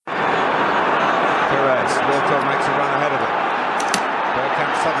Wiltord makes a run ahead of him.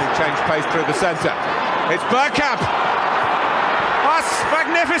 Bergkamp suddenly changed pace through the centre. It's Bergkamp! That's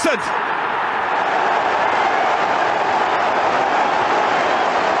magnificent!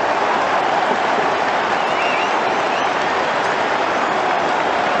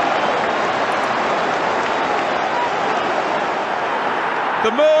 The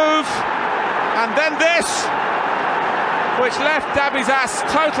move, and then this, which left Dabizas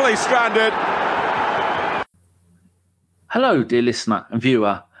totally stranded. Hello, dear listener and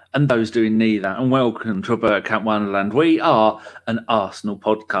viewer, and those doing neither, and welcome to Bergkamp Wonderland. We are an Arsenal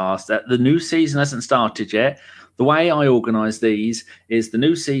podcast. The new season hasn't started yet. The way I organise these is the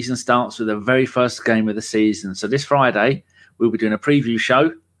new season starts with the very first game of the season. So this Friday, we'll be doing a preview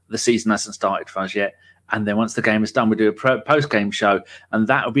show. The season hasn't started for us yet. And then once the game is done, we do a post-game show. And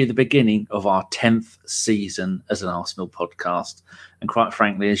that will be the beginning of our 10th season as an Arsenal podcast. And quite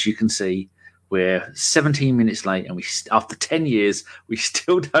frankly, as you can see, we're 17 minutes late. And after 10 years, we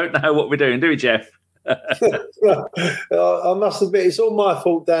still don't know what we're doing, do we, Jeff? I must admit, it's all my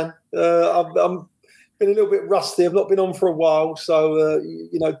fault, Dan. I've been a little bit rusty. I've not been on for a while. So,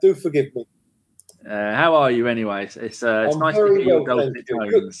 do forgive me. How are you anyway? It's nice to hear your dulcet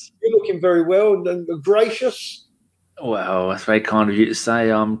tones. You're looking very well and gracious. Well, that's very kind of you to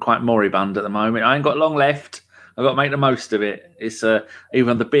say. I'm quite moribund at the moment. I ain't got long left. I've got to make the most of it. It's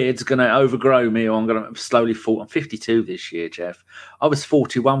even the beard's going to overgrow me, or I'm going to slowly fall. I'm 52 this year, Jeff. I was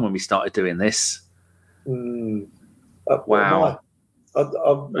 41 when we started doing this. Wow.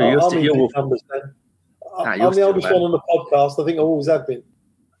 I'm in numbers, then. I'm the oldest one on the podcast. I think I always have been.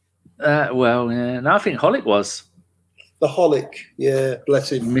 No, I think Holic was. The Holic, yeah,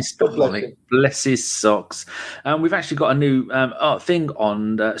 bless him. Mr. Holic, bless his socks. We've actually got a new thing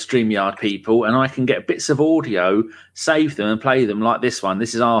on StreamYard, people, and I can get bits of audio, save them and play them like this one.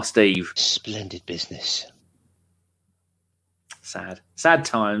 This is our Steve. Splendid business. Sad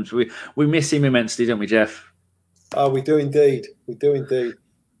times. We miss him immensely, don't we, Jeff? Oh, we do indeed. We do indeed.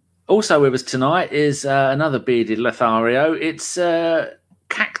 Also with us tonight is another bearded Lothario. It's...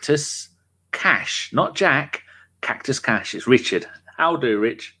 Cactus Cash, not Jack. Cactus Cash. It's Richard. How do,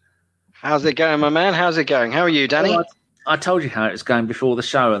 Rich? How's it going, my man? How's it going? How are you, Danny? Well, I told you how it was going before the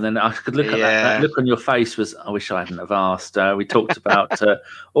show, and then I could look at that look on your face. Was I wish I hadn't have asked. We talked about the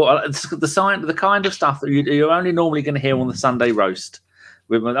kind of stuff that you're only normally going to hear on the Sunday roast.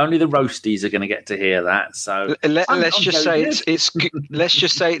 Only the roasties are going to get to hear that. So let's just say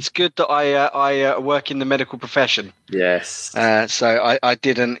it's good that I work in the medical profession. Yes. So I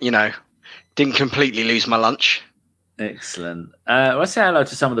didn't completely lose my lunch. Excellent. Let's say hello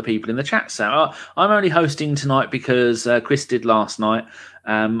to some of the people in the chat. So I'm only hosting tonight because Chris did last night.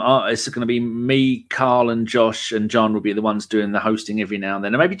 It's going to be me, Carl, and Josh, and John will be the ones doing the hosting every now and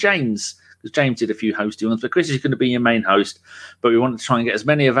then, and maybe James. Because James did a few hosting ones, but Chris is going to be your main host. But we wanted to try and get as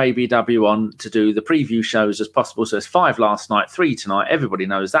many of ABW on to do the preview shows as possible. So there's 5 last night, 3 tonight. Everybody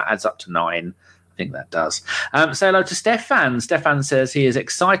knows that adds up to 9. I think that does. Say hello to Stefan. Stefan says he is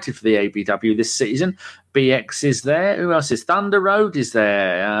excited for the ABW this season. BX is there. Who else is? Thunder Road is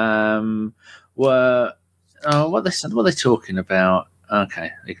there. What are they talking about?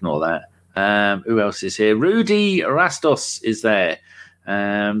 Okay, ignore that. Who else is here? Rudy Rastos is there.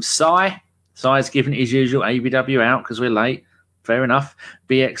 Si's giving his usual ABW out because we're late. Fair enough.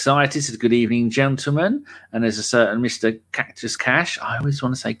 Be excited. Says good evening, gentlemen. And there's a certain Mr. Cactus Cash. I always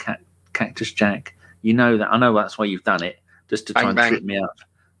want to say Cactus Jack. You know that. I know that's why you've done it, just to try and trip me up.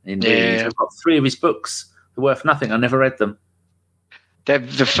 Indeed. Yeah. I've got 3 of his books. They're worth nothing. I never read them.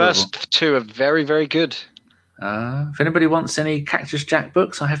 The first 2 are very, very good. If anybody wants any Cactus Jack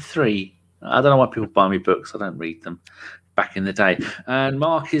books, I have 3. I don't know why people buy me books. I don't read them. Back in the day. And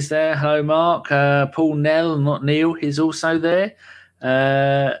Mark is there. Hello, Mark. Paul Nell, not Neil, is also there.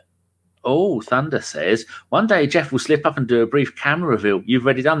 Thunder says, one day Jeff will slip up and do a brief camera reveal. You've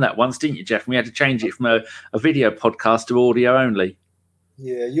already done that once, didn't you, Jeff? And we had to change it from a video podcast to audio only.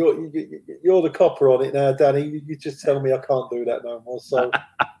 Yeah, you're the copper on it now, Danny. You just tell me I can't do that no more. So,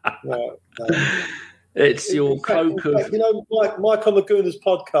 no. It's your cloak of... Mike on the Gooners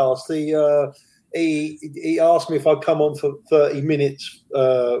podcast, he asked me if I'd come on for 30 minutes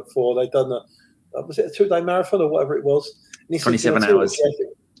for they'd done was it a 2-day marathon or whatever it was? And he 27 hours.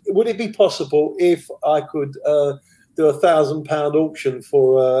 Would it be possible if I could do a £1,000 auction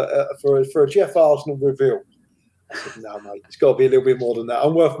for a Jeff Arsenal reveal? I said, no, mate, it's got to be a little bit more than that.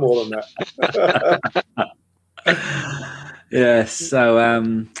 I'm worth more than that. Yes, so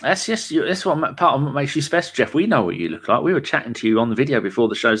that's what part of what makes you special, Jeff. We know what you look like. We were chatting to you on the video before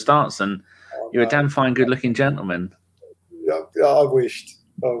the show starts, and you're a damn fine, good-looking gentleman. I wished.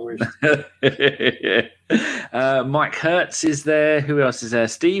 Mike Hertz is there. Who else is there?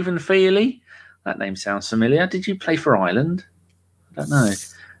 Stephen Feely. That name sounds familiar. Did you play for Ireland? I don't know.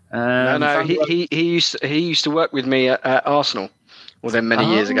 No. He used to work with me at Arsenal. Well, then many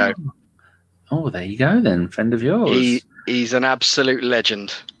years ago. Oh, there you go then. Friend of yours. He's an absolute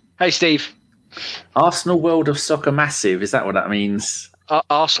legend. Hey, Steve. Arsenal World of Soccer Massive. Is that what that means?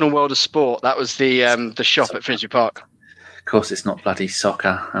 Arsenal World of Sport. That was the shop at Finsbury Park. Of course, it's not bloody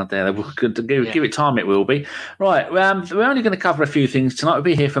soccer out there. Give it time, it will be. Right, we're only going to cover a few things tonight. We'll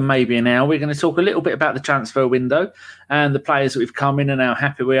be here for maybe an hour. We're going to talk a little bit about the transfer window and the players that we've come in and how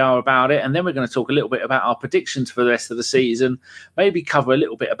happy we are about it. And then we're going to talk a little bit about our predictions for the rest of the season, maybe cover a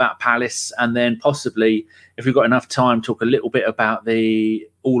little bit about Palace, and then possibly, if we've got enough time, talk a little bit about the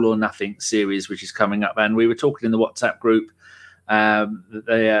All or Nothing series, which is coming up. And we were talking in the WhatsApp group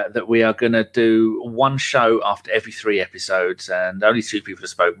that we are going to do one show after every 3 episodes, and only 2 people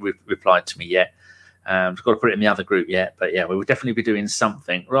have replied to me yet. I've got to put it in the other group yet, but yeah, we will definitely be doing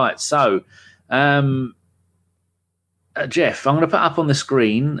something. Right, so Jeff, I'm going to put up on the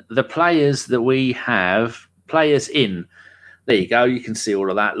screen the players that we have players in. There you go. You can see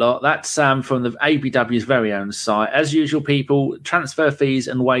all of that lot. That's from the ABW's very own site. As usual, people, transfer fees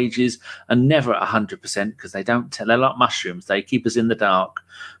and wages are never at 100% because they don't tell. They're like mushrooms. They keep us in the dark.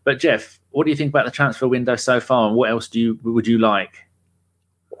 But Jeff, what do you think about the transfer window so far, and what else would you like?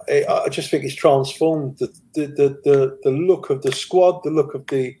 I just think it's transformed the look of the squad, the look of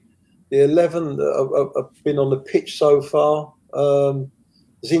the 11 that have been on the pitch so far.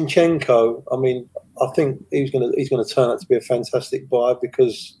 Zinchenko, I mean, I think he's going to turn out to be a fantastic buy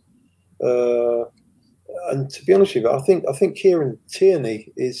because, and to be honest with you, I think Kieran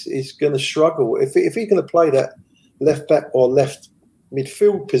Tierney is going to struggle if he's going to play that left back or left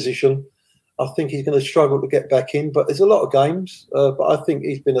midfield position. I think he's going to struggle to get back in. But there's a lot of games, but I think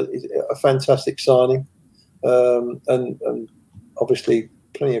he's been a fantastic signing, and obviously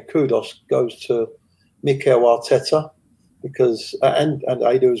plenty of kudos goes to Mikel Arteta. Because and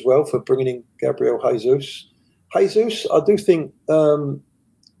Edu as well for bringing in Gabriel Jesus. Jesus, I do think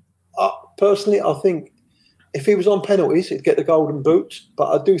personally, I think if he was on penalties, he'd get the golden boot.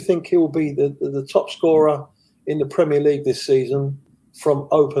 But I do think he will be the top scorer in the Premier League this season from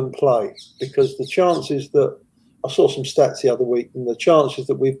open play, because the chances that I saw some stats the other week, and the chances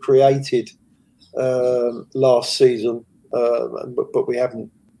that we've created last season, but we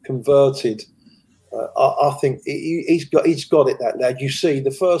haven't converted. I think he's got it, that lad. You see,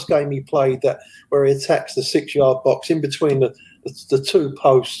 the first game he played, that where he attacks the 6-yard box in between the 2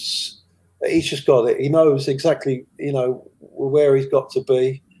 posts, he's just got it. He knows exactly, where he's got to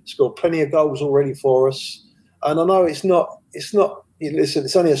be. Scored plenty of goals already for us, and I know it's not. Listen,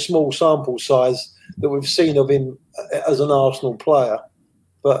 it's only a small sample size that we've seen of him as an Arsenal player,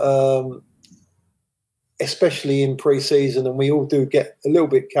 but especially in pre-season, and we all do get a little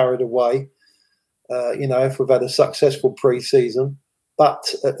bit carried away. If we've had a successful pre-season,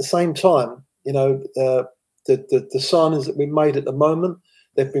 but at the same time, the signings that we've made at the moment,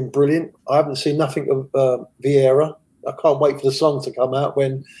 they've been brilliant. I haven't seen nothing of Vieira. I can't wait for the song to come out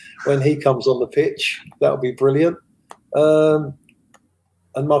when he comes on the pitch. That'll be brilliant. And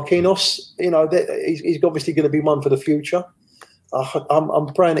Marquinhos, he's obviously going to be one for the future. I'm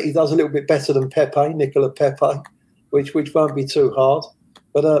praying that he does a little bit better than Nicola Pepe, which won't be too hard.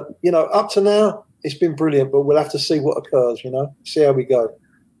 But up to now, it's been brilliant, but we'll have to see what occurs, see how we go.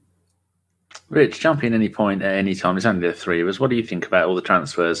 Rich, jump in any point at any time. There's only the 3 of us. What do you think about all the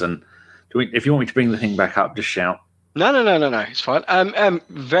transfers? And if you want me to bring the thing back up, just shout. No. It's fine.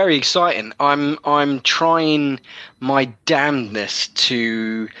 Very exciting. I'm trying my damnedest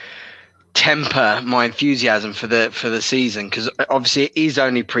to temper my enthusiasm for the season, because obviously it is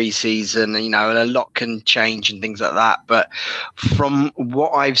only pre-season, and a lot can change and things like that. But from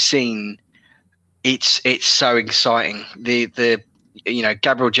what I've seen, it's so exciting. The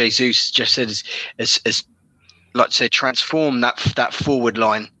Gabriel Jesus just said as like to say transform that forward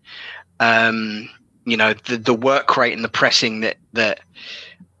line. The work rate and the pressing that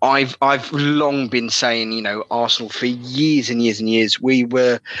I've long been saying, Arsenal for years and years and years, we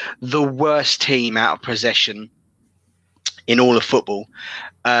were the worst team out of possession in all of football.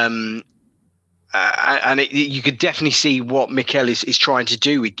 You could definitely see what Mikel is trying to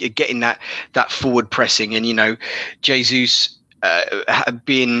do with getting that forward pressing, and Jesus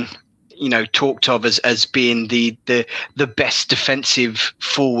being talked of as being the best defensive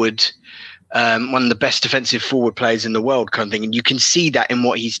forward, one of the best defensive forward players in the world, kind of thing. And you can see that in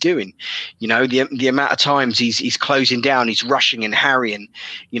what he's doing. The amount of times he's closing down, he's rushing and harrying.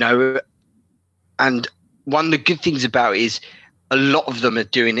 And one of the good things about it is, a lot of them are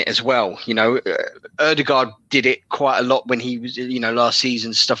doing it as well. You know, Ødegaard did it quite a lot when he was, last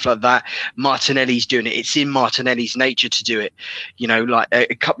season, stuff like that. Martinelli's doing it. It's in Martinelli's nature to do it. You know, like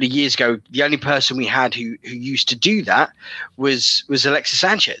a couple of years ago, the only person we had who used to do that was Alexis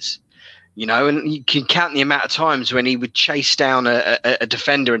Sanchez. You know, and you can count the amount of times when he would chase down a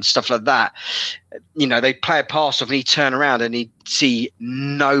defender and stuff like that. You know, they'd play a pass off and he'd turn around and he'd see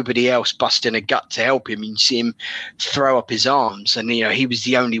nobody else busting a gut to help him. You'd see him throw up his arms and, he was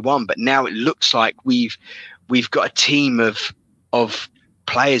the only one. But now it looks like we've got a team of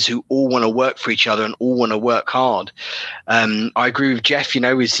players who all want to work for each other and all want to work hard. I agree with Jeff, with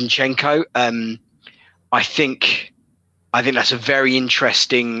Zinchenko. I think that's a very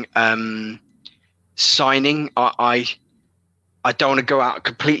interesting signing. I don't want to go out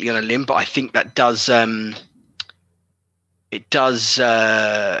completely on a limb, but I think that does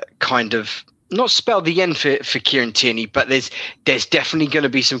kind of not spell the end for Kieran Tierney, but there's definitely going to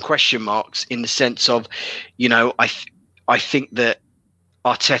be some question marks in the sense of, I think that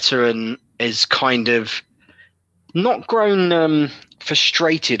Arteta is kind of not grown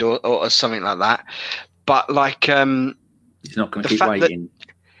frustrated or something like that, but like he's not going to keep waiting.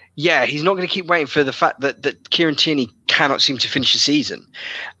 He's not going to keep waiting for the fact that Kieran Tierney cannot seem to finish the season.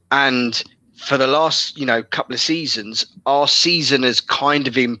 And for the last, couple of seasons, our season has kind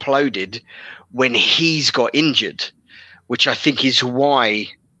of imploded when he's got injured, which I think is why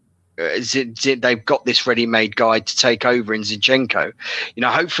they've got this ready-made guy to take over in Zinchenko.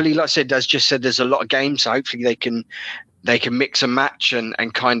 Hopefully, like I said, as just said, there's a lot of games, so hopefully they can mix and match and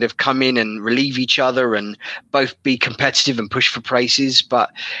kind of come in and relieve each other and both be competitive and push for places. But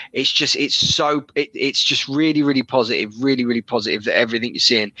it's just really, really positive, really, really positive that everything you're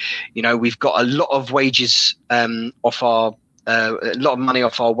seeing, we've got a lot of wages off our, a lot of money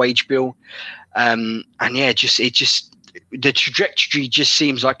off our wage bill. The trajectory just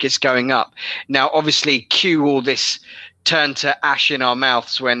seems like it's going up. Now, obviously, cue all this turn to ash in our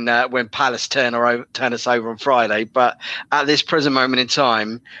mouths when Palace turn us over on Friday. But at this present moment in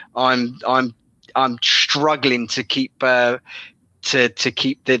time, I'm struggling to keep the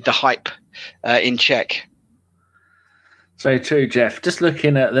hype in check. So true, Jeff. Just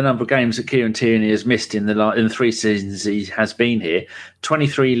looking at the number of games that Kieran Tierney has missed in the 3 seasons he has been here: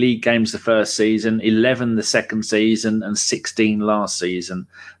 23 league games the first season, 11 the second season, and 16 last season.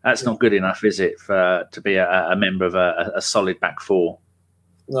 That's not good enough, is it, to be a member of a solid back four?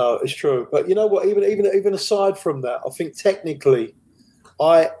 No, it's true. But you know what? Even aside from that, I think technically,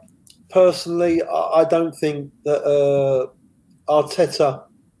 I don't think that Arteta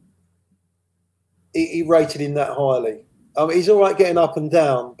he rated him that highly. I mean, he's all right getting up and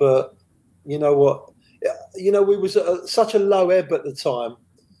down, but you know what? We was at such a low ebb at the time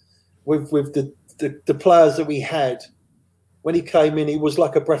with the players that we had. When he came in, he was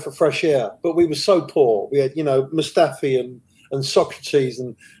like a breath of fresh air. But we were so poor. We had, Mustafi and Socrates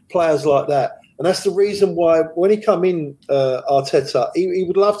and players like that. And that's the reason why when he come in, Arteta, he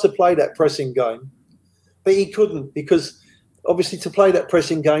would love to play that pressing game, but he couldn't because. Obviously, to play that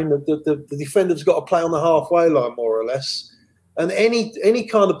pressing game, the defender's got to play on the halfway line, more or less. And any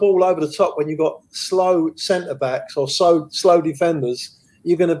kind of ball over the top when you've got slow centre backs or slow defenders,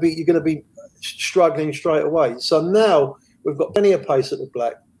 you're going to be struggling straight away. So now we've got plenty of pace at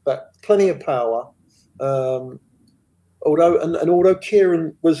the back, plenty of power. Although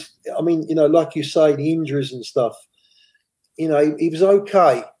Kieran was, like you say, the injuries and stuff, he was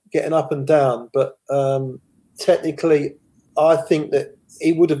okay getting up and down, but technically. I think that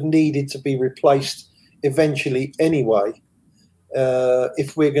he would have needed to be replaced eventually anyway.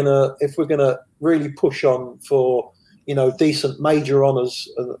 If we're gonna really push on for decent major honours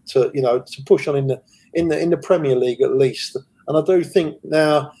to push on in the Premier League at least. And I do think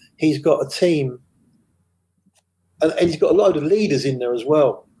now he's got a team, and he's got a load of leaders in there as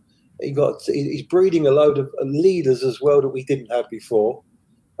well. He's breeding a load of leaders as well that we didn't have before.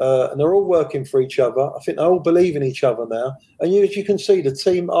 And they're all working for each other. I think they all believe in each other now. And as you can see, the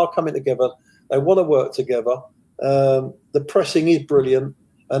team are coming together. They want to work together. The pressing is brilliant.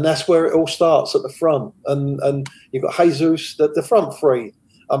 And that's where it all starts, at the front. And you've got Jesus, the front three.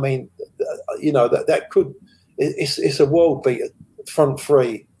 I mean, that could... It's a world beater, front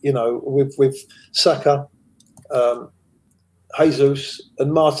three, with Saka, Jesus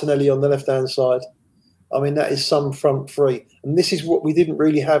and Martinelli on the left-hand side. I mean, that is some front three. And this is what we didn't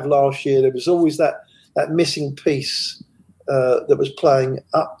really have last year. There was always that missing piece that was playing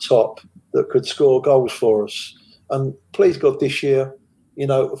up top that could score goals for us. And please God, this year,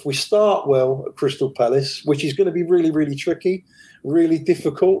 if we start well at Crystal Palace, which is going to be really, really tricky, really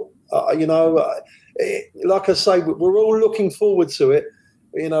difficult, like I say, we're all looking forward to it.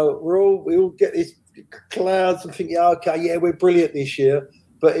 We all get these clouds and think, we're brilliant this year.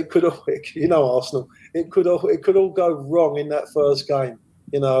 But it could, Arsenal. It could all go wrong in that first game,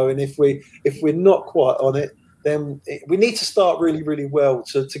 And if we're not quite on it, then we need to start really, really well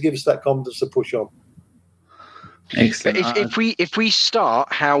to give us that confidence to push on. Excellent. If we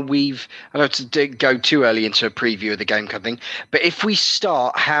start how we've, I don't know to go too early into a preview of the game kind of thing, but if we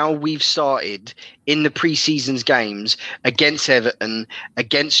start how we've started in the pre-season's games against Everton,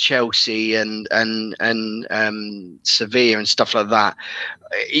 against Chelsea, and Sevilla and stuff like that,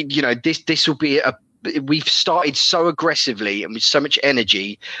 this will be we've started so aggressively and with so much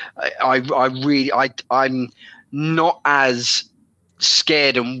energy. I'm not as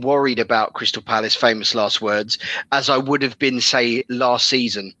scared and worried about Crystal Palace, famous last words, as I would have been, say, last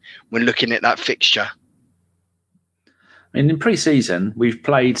season when looking at that fixture. In pre-season, we've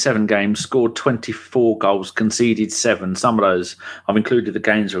played 7 games, scored 24 goals, conceded 7. Some of those, I've included the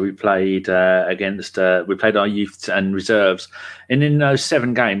games where we played we played our youth and reserves. And in those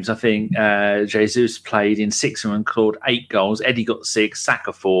 7 games, I think Jesus played in 6 of them and scored 8 goals. Eddie got 6,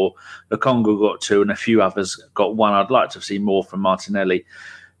 Saka 4, Lukonga got 2, and a few others got 1. I'd like to see more from Martinelli.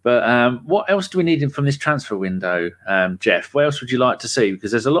 But what else do we need from this transfer window, Jeff? What else would you like to see?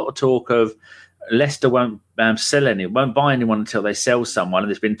 Because there's a lot of talk of Leicester won't won't buy anyone until they sell someone. And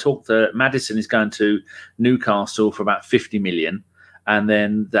there's been talk that Maddison is going to Newcastle for about 50 million. And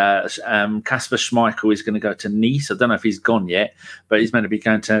then Kasper Schmeichel is going to go to Nice. I don't know if he's gone yet, but he's meant to be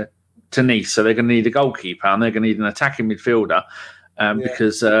going to Nice. So they're going to need a goalkeeper and they're going to need an attacking midfielder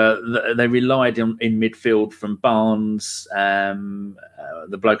because they relied in midfield from Barnes,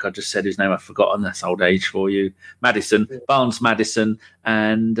 the bloke I just said whose name I've forgotten. That's old age for you. Maddison, Barnes, Maddison,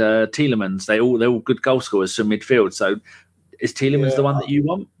 and Tielemans. They're all good goal scorers from midfield. So is Tielemans the one that you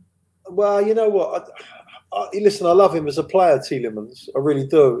want? Well, you know what? Listen, I love him as a player, Tielemans. I really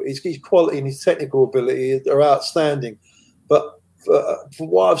do. His quality and his technical ability are outstanding. But for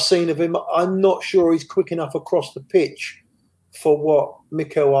what I've seen of him, I'm not sure he's quick enough across the pitch for what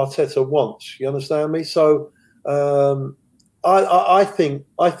Mikel Arteta wants. You understand me? So I think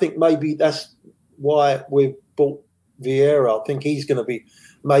maybe that's why we've bought Vieira. I think he's going to be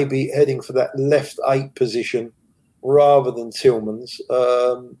maybe heading for that left 8 position rather than Tielemans.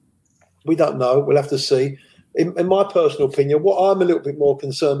 We don't know. We'll have to see. In my personal opinion, what I'm a little bit more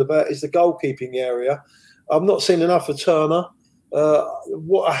concerned about is the goalkeeping area. I've not seen enough of Turner.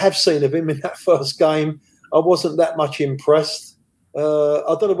 What I have seen of him in that first game, I wasn't that much impressed. I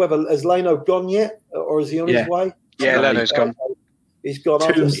don't know whether has Leno gone yet, or is he on his way? Yeah, Leno's gone. He's gone.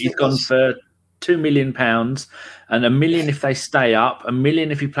 He's gone for £2 million, and $1 million if they stay up, $1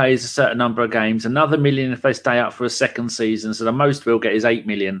 million if he plays a certain number of games, another $1 million if they stay up for a second season. So the most we'll get is $8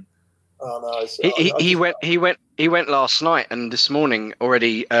 million. Oh no! He went last night, and this morning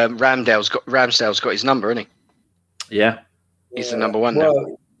already. Ramsdale's got his number, hasn't he? Yeah, he's the number 1 now.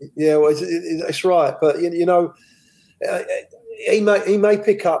 Well, it's right, but he may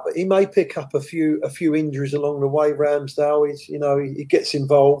pick up a few injuries along the way. Ramsdale, he gets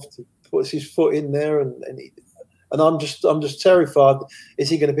involved, puts his foot in there, and I'm just terrified. Is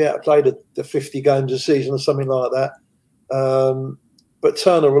he going to be able to play the 50 games a season or something like that? But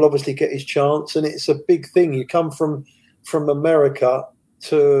Turner will obviously get his chance, and it's a big thing. You come from America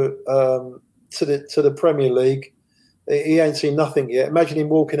to the Premier League. He ain't seen nothing yet. Imagine him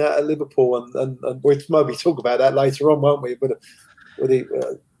walking out at Liverpool, and we'll maybe talk about that later on, won't we? With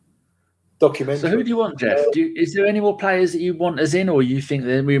the documentary. So who do you want, Jeff? Is there any more players that you want us in, or you think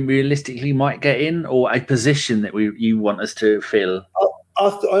that we realistically might get in, or a position that you want us to fill?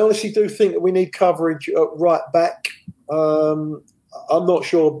 I honestly do think that we need coverage right back. I'm not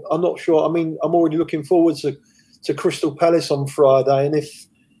sure. I mean, I'm already looking forward to Crystal Palace on Friday, and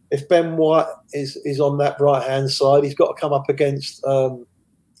if Ben White is on that right hand side, he's got to come up against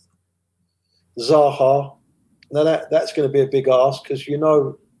Zaha. Now that's going to be a big ask because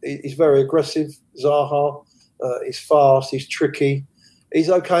he's very aggressive. Zaha, he's fast, he's tricky, he's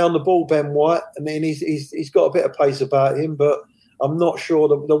okay on the ball. Ben White, I mean, he's got a bit of pace about him, but I'm not sure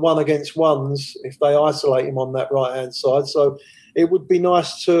the 1-against-1s if they isolate him on that right hand side. So it would be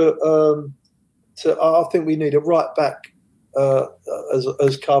nice to. I think we need a right back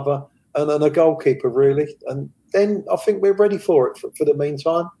as cover and a goalkeeper really, and then I think we're ready for it for the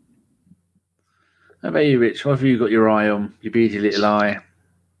meantime. How about you, Rich? What have you got your eye on? Your beady little eye.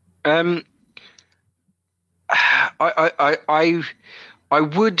 I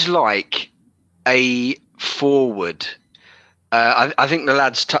would like a forward. I think the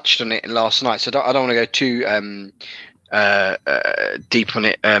lads touched on it last night, so I don't want to go too deep on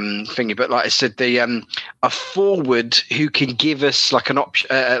it thingy. But like I said, a forward who can give us like an option,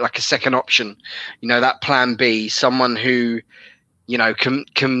 like a second option, that plan B, someone who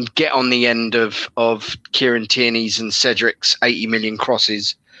can get on the end of Kieran Tierney's and Cedric's 80 million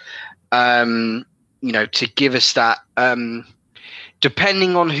crosses, to give us that,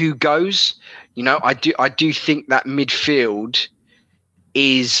 depending on who goes, I do think that midfield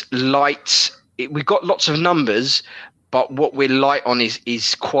is light. We've got lots of numbers, but what we're light on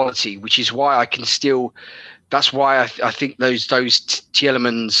is quality, which is why I can still. That's why I think those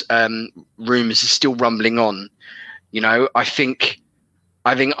Tielemans rumours are still rumbling on. I think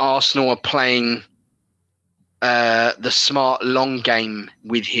Arsenal are playing the smart long game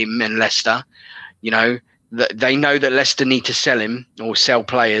with him and Leicester. They know that Leicester need to sell him or sell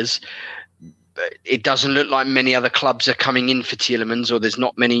players. It doesn't look like many other clubs are coming in for Tielemans, or there's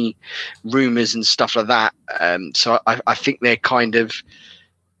not many rumours and stuff like that. So I think they're kind of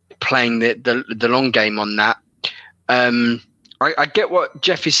playing the long game on that. I get what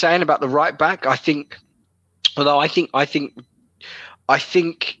Jeff is saying about the right back. I think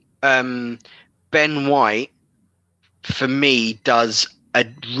Ben White, for me, does a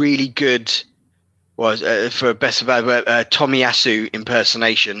really good, for best of Tomiyasu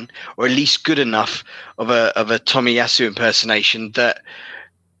impersonation, or at least good enough of a Tomiyasu impersonation that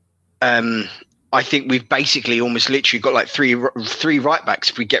I think we've basically almost literally got like three right backs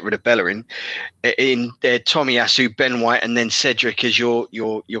if we get rid of Bellerin, in Tomiyasu, Ben White, and then Cedric as your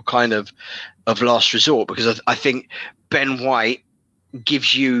kind of last resort, because I think Ben White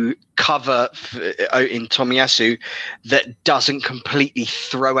gives you cover in Tomiyasu that doesn't completely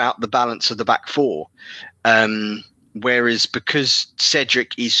throw out the balance of the back four. Whereas because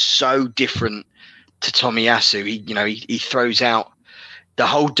Cedric is so different to Tomiyasu, he throws out the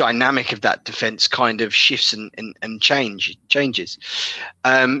whole dynamic of that defense, kind of shifts and changes.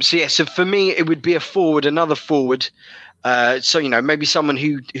 So for me, it would be another forward. Maybe someone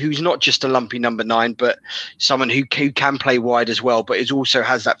who's not just a lumpy number 9, but someone who can play wide as well, but it also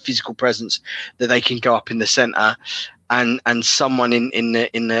has that physical presence that they can go up in the centre, and someone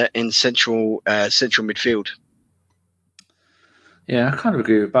in central midfield. Yeah, I kind of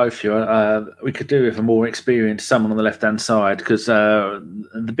agree with both of you. We could do with a more experienced someone on the left-hand side, because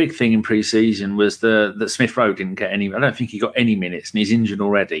the big thing in pre-season was that Smith Rowe didn't get any. I don't think he got any minutes, and he's injured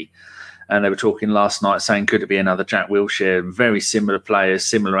already. And they were talking last night saying, could it be another Jack Wilshere? Very similar players,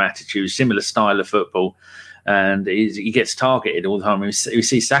 similar attitudes, similar style of football. And he gets targeted all the time. We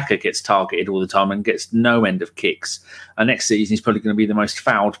see Saka gets targeted all the time and gets no end of kicks. And next season, he's probably going to be the most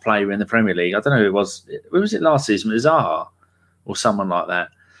fouled player in the Premier League. I don't know who it was. Who was it last season? Was it Zaha or someone like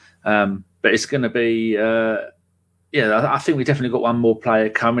that? But it's going to be, I think we definitely got one more player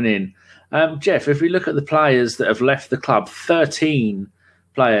coming in. Jeff, if we look at the players that have left the club, 13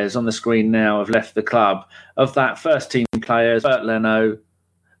 players on the screen now have left the club. Of that, first team players: Bert Leno,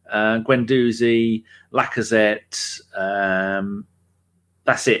 Guendouzi, Lacazette.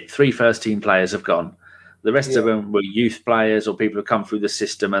 That's it. 3 first team players have gone. The rest of them were youth players or people who come through the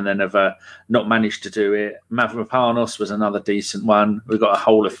system and then have not managed to do it. Mavropanos was another decent one. We've got a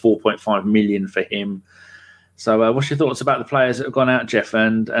whole of 4.5 million for him. So what's your thoughts about the players that have gone out, Jeff,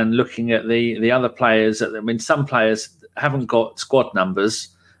 and looking at the other players? Some players haven't got squad numbers.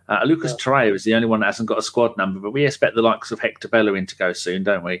 Lucas Torreira is the only one that hasn't got a squad number, but we expect the likes of Hector Bellerin to go soon,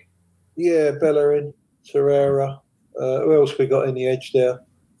 don't we? Yeah, Bellerin, Torreira. Who else we got in the edge there?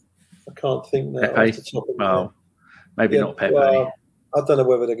 I can't think now. Pepe. Maybe not Pepe. Well, I don't know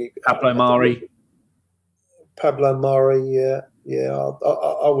whether they get Pablo Mari. Pablo Mari, yeah.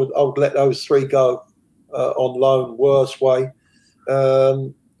 I would let those 3 go on loan, worst way.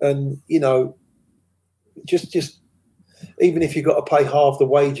 And just even if you've got to pay half the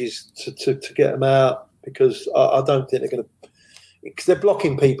wages to get them out, because I don't think they're going to, because they're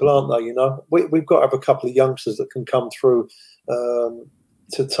blocking people, aren't they? We've got to have a couple of youngsters that can come through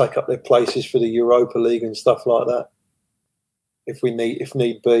to take up their places for the Europa League and stuff like that. If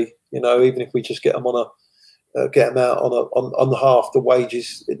need be, even if we just get them get them out on half the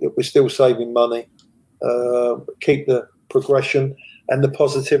wages, we're still saving money. Keep the progression and the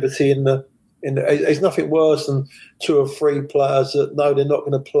positivity in the. There's nothing worse than 2 or 3 players that know they're not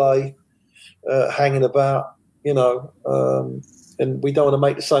going to play, hanging about, and we don't want to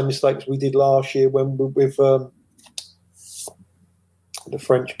make the same mistakes we did last year with the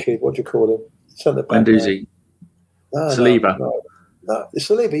French kid. What do you call him? Guendouzi. Saliba. No, it's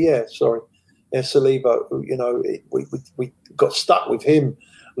Saliba. Yeah, sorry. Yeah, Saliba. We got stuck with him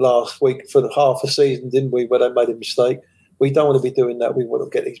last week for the half a season, didn't we? Where they made a mistake. We don't want to be doing that. We want to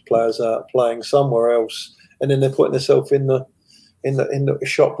get these players out playing somewhere else and then they're putting themselves in the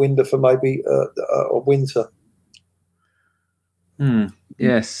shop window for maybe a winter.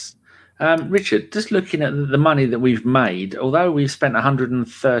 Yes. Richard, just looking at the money that we've made, although we've spent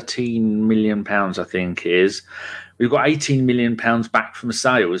 £113 million, I think is, we've got £18 million back from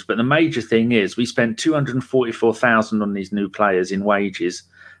sales. But the major thing is we spent $244,000 on these new players in wages.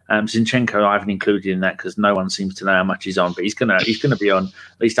 Zinchenko, I haven't included in that because no one seems to know how much he's on, but he's gonna be on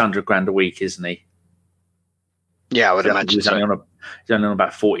at least £100,000 a week, isn't he? Yeah, I would imagine he's only on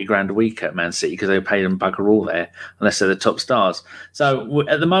about £40,000 a week at Man City because they paid them bugger all there, unless they're the top stars. So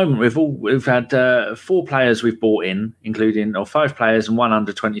at the moment, we've had 4 players we've bought in, including 5 players and 1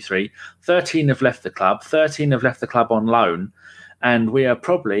 under 23. 13 have left the club. 13 have left the club on loan, and we are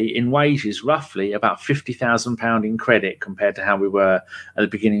probably in wages roughly about £50,000 in credit compared to how we were at the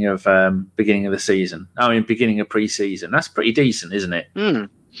beginning of the season. Beginning of pre-season. That's pretty decent, isn't it?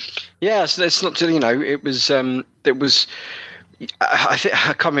 Yeah, so it's not. It was. I think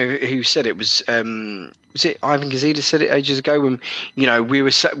I can't remember who said it. Was it Ivan Gazidis said it ages ago when we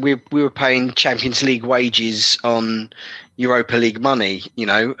were paying Champions League wages on Europa League money,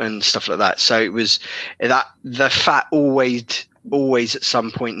 and stuff like that. So it was that the fat always at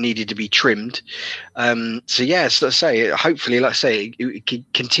some point needed to be trimmed. So yes, hopefully, we can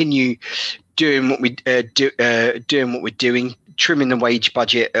continue doing what we're doing, trimming the wage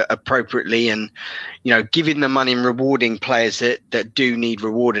budget appropriately, and giving the money and rewarding players that do need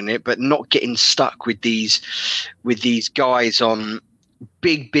rewarding it, but not getting stuck with these guys on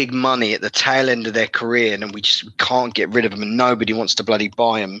big money at the tail end of their career, and we just can't get rid of them, and nobody wants to bloody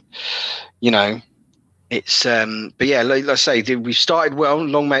buy them. It's but yeah, let's say we've started well.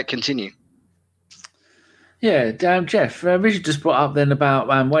 Long may it continue. Yeah, Jeff, Richard just brought up then about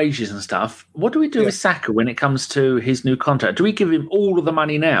wages and stuff. What do we do with Saka when it comes to his new contract? Do we give him all of the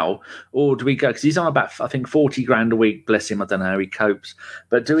money now, or do we go, because he's on about, I think, $40,000 a week, bless him, I don't know how he copes,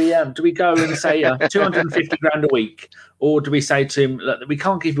 but do we go and say $250,000 a week, or do we say to him, look, we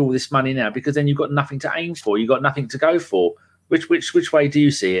can't give you all this money now because then you've got nothing to aim for, you've got nothing to go for? Which way do you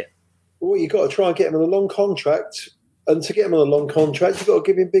see it? Well, you've got to try and get him on a long contract, and to get him on a long contract, you've got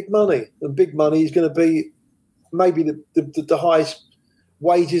to give him big money, and big money is going to be maybe the highest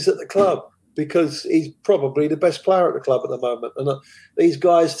wages at the club, because he's probably the best player at the club at the moment. And these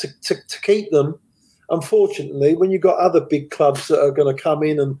guys, to keep them, unfortunately, when you've got other big clubs that are going to come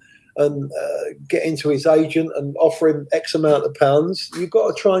in and get into his agent and offer him X amount of pounds, you've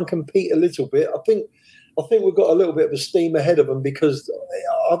got to try and compete a little bit. I think we've got a little bit of a steam ahead of him, because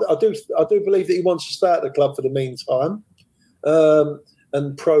I do believe that he wants to stay at the club for the meantime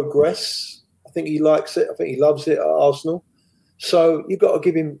and progress. I think he likes it. I think he loves it at Arsenal. So you've got to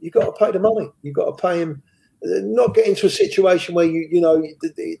pay the money. You've got to pay him. Not get into a situation where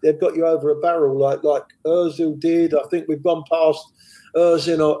they've got you over a barrel like Ozil did. I think we've gone past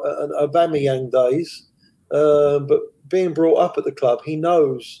Ozil and Aubameyang days. But being brought up at the club, he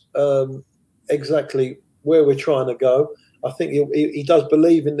knows exactly where we're trying to go. I think he does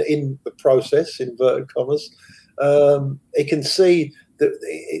believe in the process, in inverted commas. He can see that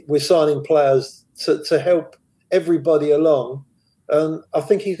we're signing players to help everybody along, and I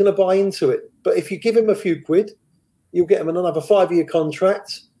think he's going to buy into it. But if you give him a few quid, you'll get him another 5-year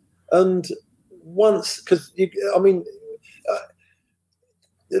contract. And the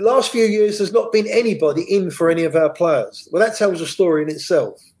last few years there's not been anybody in for any of our players. Well, that tells a story in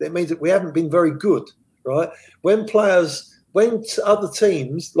itself. That means that we haven't been very good, right? When other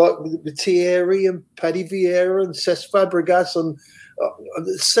teams like with Thierry and Paddy Vieira and Cesc Fabregas and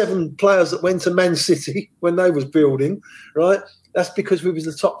 7 players that went to Man City when they was building, right? That's because we was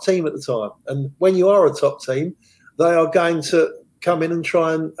the top team at the time. And when you are a top team, they are going to come in and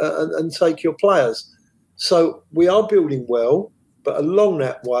try and take your players. So we are building well, but along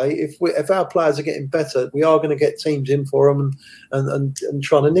that way, if our players are getting better, we are going to get teams in for them and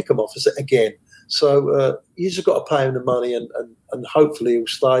trying to nick them off us again. So you just got to pay him the money, and hopefully he'll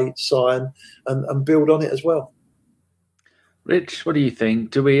stay, sign, and build on it as well. Rich, what do you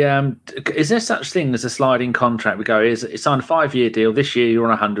think? Do we? Is there such thing as a sliding contract? We go, it's on a 5-year deal. This year you're on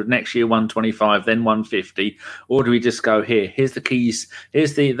 100, next year 125, then 150, or do we just go here? Here's the keys.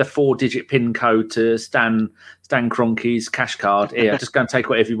 Here's the 4-digit PIN code to Stan Kroenke's cash card. Here, just go and take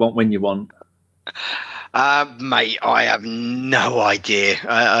whatever you want when you want. Mate, I have no idea.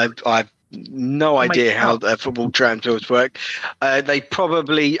 I've no idea how the football transfers work. They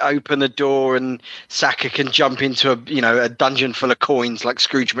probably open the door and Saka can jump into a dungeon full of coins like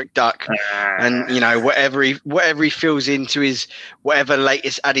Scrooge McDuck, and whatever he fills into his whatever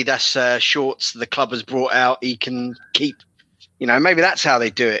latest Adidas shorts the club has brought out, he can keep. Maybe that's how they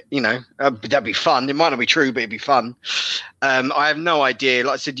do it. That'd be fun. It might not be true, but it'd be fun. I have no idea.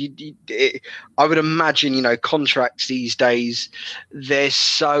 Like I said, I would imagine, contracts these days, they're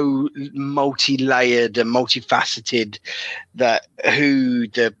so multi-layered and multifaceted that who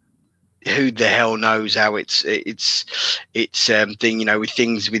the hell knows how it's thing, with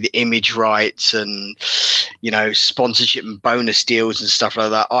things with image rights and, sponsorship and bonus deals and stuff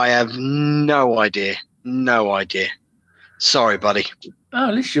like that. I have no idea. Sorry, buddy. Oh,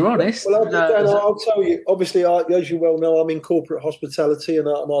 at least you're honest. Well, I'll tell you. Obviously, as you well know, I'm in corporate hospitality, and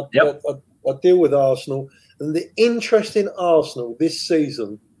I deal with Arsenal. And the interest in Arsenal this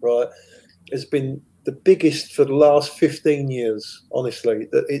season, right, has been the biggest for the last 15 years. Honestly,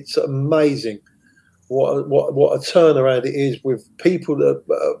 that it's amazing what a turnaround it is with people that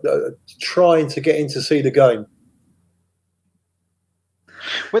are trying to get in to see the game.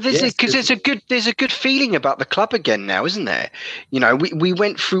 Well, there's a good feeling about the club again now, isn't there? We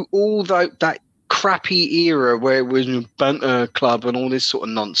went through all that crappy era where it was a banter club and all this sort of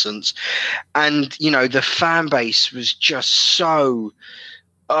nonsense, and the fan base was just so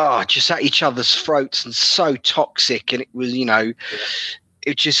just at each other's throats and so toxic, and it was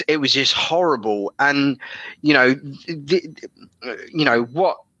it was just horrible, and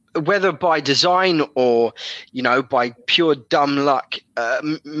whether by design or by pure dumb luck,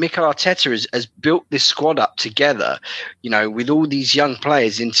 Mikel Arteta has built this squad up together, with all these young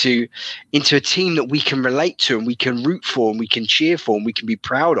players into a team that we can relate to and we can root for and we can cheer for and we can be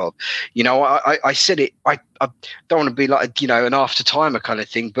proud of. I said it. I don't want to be like an after timer kind of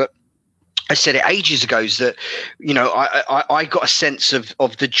thing, but I said it ages ago is that, I got a sense of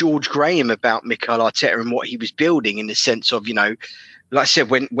the George Graham about Mikel Arteta and what he was building, in the sense of, like I said,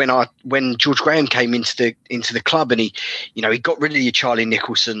 when George Graham came into the club, and he got rid of your Charlie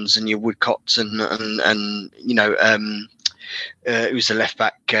Nicholsons and your Woodcotts and it was the left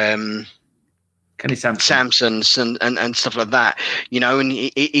back, Kenny Samsons and stuff like that, and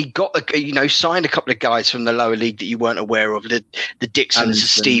he got signed a couple of guys from the lower league that you weren't aware of, the Dixons,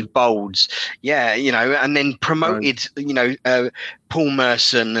 Steve Bolds, and then promoted, Paul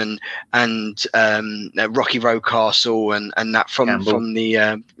Merson and Rocky Rocastle and that from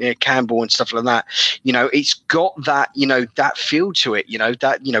the Campbell and stuff like that. It's got that that feel to it.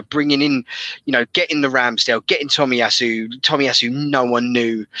 That bringing in, getting the Ramsdale, getting Tomiyasu, no one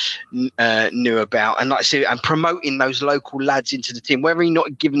knew about, and like I said, and promoting those local lads into the team, whether you're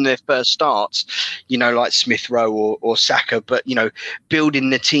not given their first starts, like Smith Rowe or Saka, but building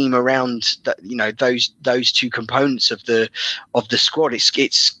the team around that, those two components of the squad.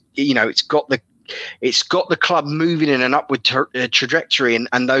 It's got the club moving in an upward trajectory,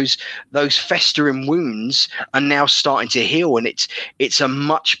 and those festering wounds are now starting to heal, and it's a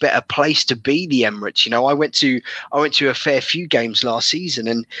much better place to be, the Emirates. I went to a fair few games last season,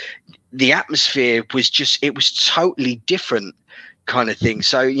 and the atmosphere was totally different kind of thing.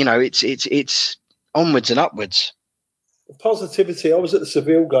 So it's onwards and upwards. Positivity. I was at the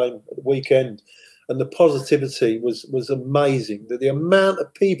Seville game at the weekend, and the positivity was amazing. The amount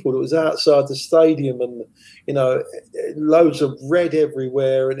of people that was outside the stadium, and loads of red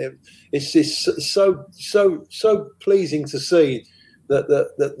everywhere, and it's just so pleasing to see that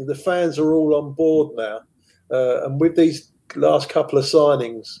the fans are all on board now. And with these last couple of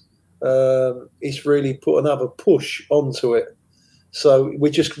signings, it's really put another push onto it. So we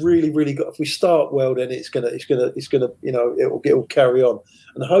just really got. If we start well, then it's gonna it'll carry on,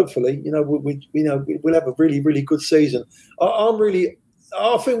 and hopefully we'll have a really good season.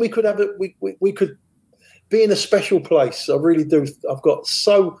 I think we could have we could be in a special place. I really do. I've got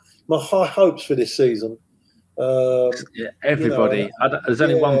my high hopes for this season. Everybody. There's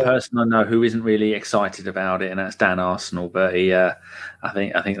only one person I know who isn't really excited about it, and that's Dan Arsenal. But he, I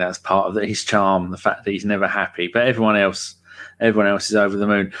think that's part of his charm, the fact that he's never happy. But everyone else is over the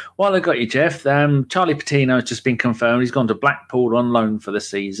moon. While I got you, Jeff, Charlie Patino has just been confirmed. He's gone to Blackpool on loan for the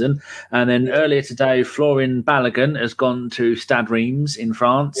season. And then earlier today, Florin Balogun has gone to Stade Reims in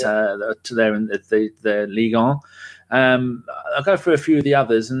France, to the Ligue 1. I'll go through a few of the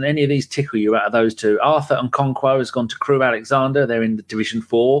others, and any of these tickle you out of those two. Arthur Nkonkwo has gone to Crewe Alexandra. They're in the Division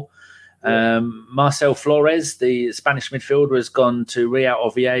 4. Marcel Flores, the Spanish midfielder, has gone to Real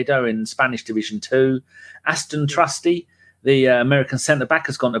Oviedo in Spanish Division 2. Aston Trusty, the American centre-back,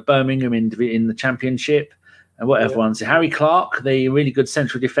 has gone to Birmingham in the Championship. And whatever ones. Harry Clark, the really good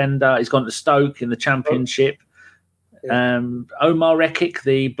central defender, he's gone to Stoke in the Championship. Omar Rekik,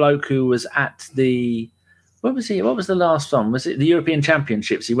 the bloke who was at the... What was he? What was the last one? Was it the European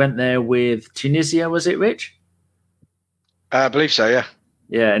Championships? He went there with Tunisia, was it, Rich? I believe so, yeah.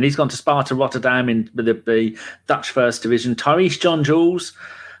 Yeah, and he's gone to Sparta Rotterdam in the Dutch First Division. Tyrese John-Jules,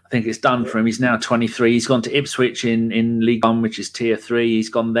 I think it's done for him. He's now 23. He's gone to Ipswich in League One, which is Tier 3. He's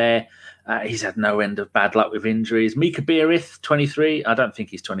gone there. He's had no end of bad luck with injuries. Mika Bierith, 23. I don't think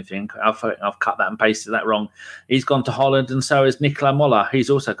he's 23. I've cut that and pasted that wrong. He's gone to Holland, and so has Nicola Moller. He's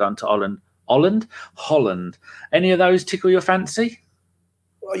also gone to Holland. Any of those tickle your fancy?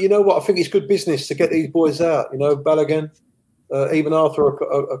 Well, you know what? I think it's good business to get these boys out. You know, Balogun, even Arthur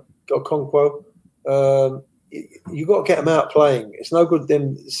Okonkwo. You got to get them out playing. It's no good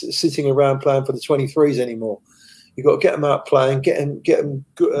them sitting around playing for the 23s anymore. You got to get them out playing, get them,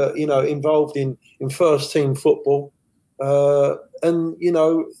 involved in first team football, and you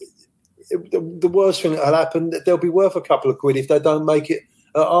know, the worst thing that'll happen, they'll be worth a couple of quid if they don't make it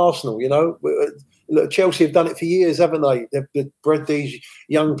at Arsenal. You know, look, Chelsea have done it for years, haven't they? They've bred these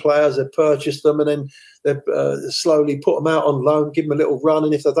young players, they've purchased them, and then they've slowly put them out on loan, give them a little run,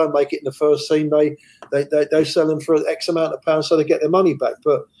 and if they don't make it in the first team, they sell them for X amount of pounds so they get their money back.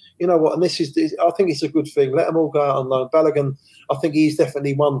 But you know what? And this is, I think it's a good thing. Let them all go out on loan. Balogun, I think he's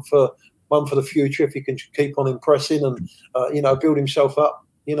definitely one for the future if he can keep on impressing and build himself up.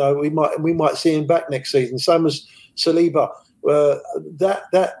 You know, we might see him back next season. Same as Saliba.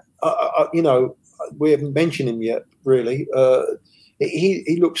 We haven't mentioned him yet. Really,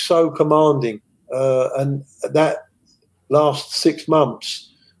 he looks so commanding. And that last 6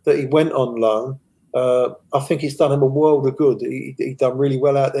 months that he went on loan, I think it's done him a world of good. He done really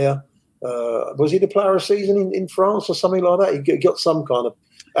well out there. Was he the player of the season in France or something like that? He got some kind of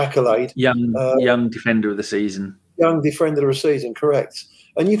accolade. Young defender of the season. Young defender of the season, correct.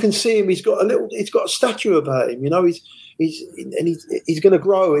 And you can see him. He's got a statue about him. You know, he's going to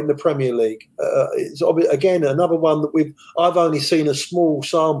grow in the Premier League. It's again another one that I've only seen a small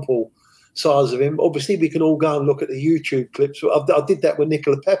sample size of him. Obviously, we can all go and look at the YouTube clips. I did that with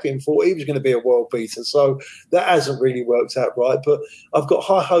Nicola Pepe and thought he was going to be a world beater. So that hasn't really worked out right. But I've got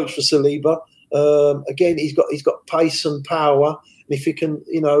high hopes for Saliba. Again, he's got pace and power. And if he can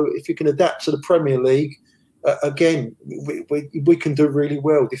adapt to the Premier League, again, we can do really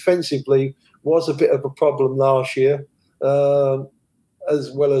well. Defensively was a bit of a problem last year,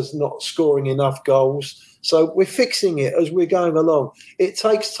 as well as not scoring enough goals. So we're fixing it as we're going along. It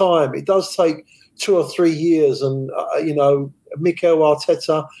takes time. It does take 2 or 3 years. And, Mikel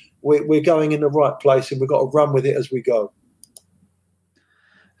Arteta, we're going in the right place and we've got to run with it as we go.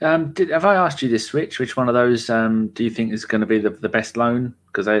 Have I asked you this, Rich? Which one of those do you think is going to be the best loan?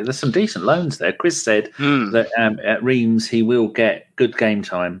 Because there's some decent loans there. Chris said that at Reims he will get good game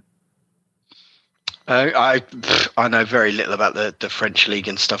time. I know very little about the French league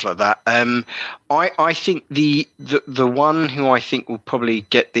and stuff like that. I think the one who I think will probably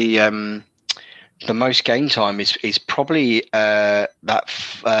get the most game time is probably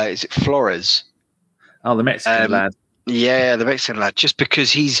is it Flores? Oh, the Mexican lad. Yeah, the Mexican lad. Just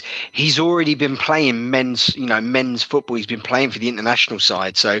because he's already been playing men's football. He's been playing for the international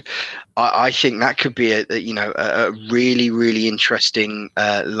side. So I think that could be a really, really interesting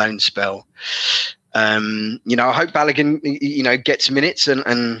loan spell. I hope Balogun, gets minutes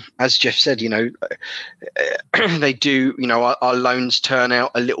and as Jeff said, they do, our loans turn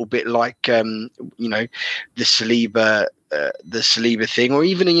out a little bit like, the Saliba thing, or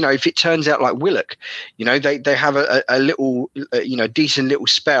even, if it turns out like Willock, they have a little, decent little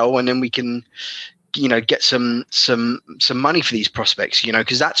spell and then we can, get some money for these prospects,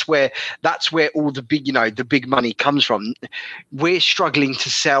 because that's where all the big money comes from. We're struggling to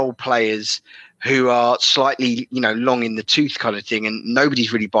sell players who are slightly, long in the tooth kind of thing. And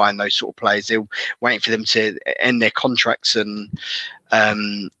nobody's really buying those sort of players. They're waiting for them to end their contracts and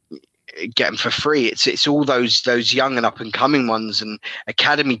get them for free. It's all those young and up and coming ones and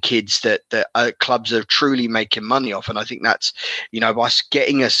academy kids that clubs are truly making money off. And I think that's, us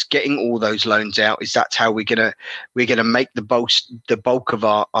getting all those loans out that's how we're gonna make the bulk of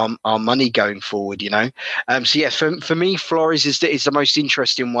our money going forward. So yes, for me, Flores is the most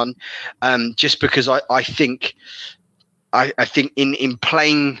interesting one, just because I think in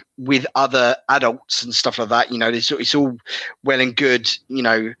playing with other adults and stuff like that, it's all well and good,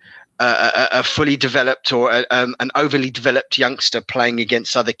 a fully developed or an overly developed youngster playing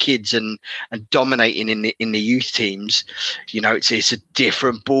against other kids and dominating in the youth teams. It's a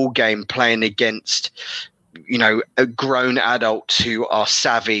different ball game playing against grown adults who are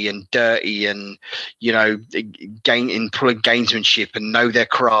savvy and dirty and pulling gamesmanship and know their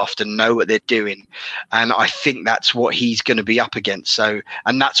craft and know what they're doing. And I think that's what he's going to be up against. So,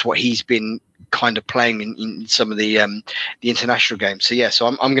 and that's what he's been kind of playing in some of the international games. So yeah, so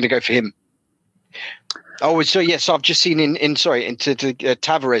I'm going to go for him. Oh, so yes, I've just seen into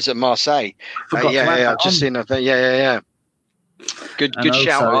Tavares at Marseille. I've just seen. Yeah. Good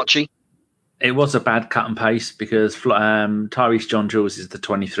shout, Archie. It was a bad cut and paste because Tyrese John Jules is the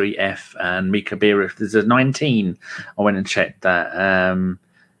 23F and Mika Biereth is a 19. I went and checked that.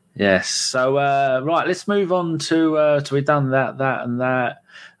 Yes. So right, let's move on to we've done that and that.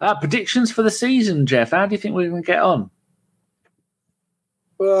 Predictions for the season, Jeff. How do you think we're going to get on?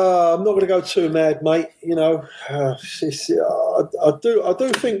 Well, I'm not going to go too mad, mate. You know, I do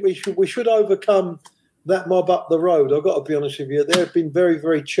think we should overcome that mob up the road. I've got to be honest with you. They've been very,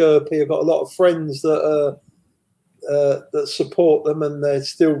 very chirpy. I've got a lot of friends that support them, and they're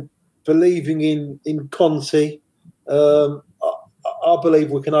still believing in Conte. I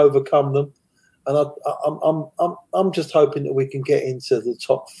believe we can overcome them, and I'm just hoping that we can get into the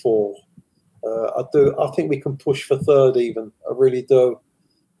top 4. I do. I think we can push for 3rd, even. I really do.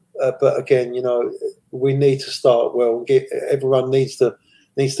 But again, you know, we need to start well. Everyone needs to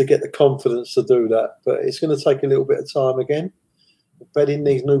get the confidence to do that. But it's going to take a little bit of time again. Betting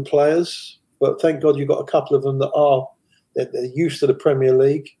these new players, but thank God you've got a couple of them that they're used to the Premier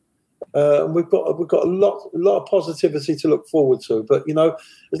League. And we've got a lot of positivity to look forward to. But you know,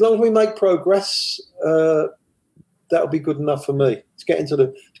 as long as we make progress, that'll be good enough for me. To get into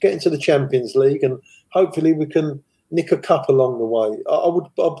the Champions League, and hopefully we can nick a cup along the way. I would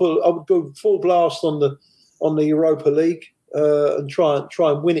go full blast on the Europa League and try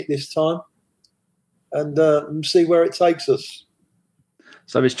and win it this time, and see where it takes us.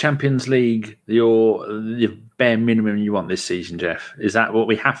 So is Champions League your bare minimum you want this season, Jeff? Is that what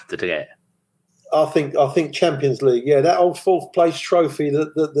we have to get? I think Champions League, yeah, that old 4th place trophy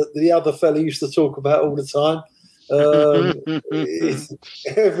that the other fella used to talk about all the time.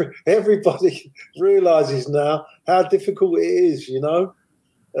 Everybody realises now how difficult it is, you know.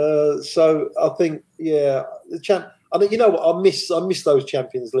 So I think, yeah, I think, you know what, I miss those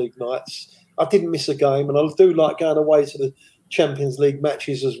Champions League nights. I didn't miss a game, and I do like going away to the Champions League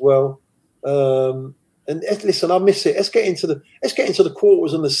matches as well. And listen, I miss it. Let's get into the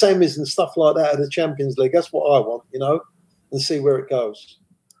quarters and the semis and stuff like that of the Champions League. That's what I want, you know, and see where it goes.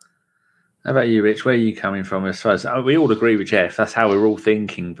 How about you, Rich? Where are you coming from? As far as we all agree with Jeff, that's how we're all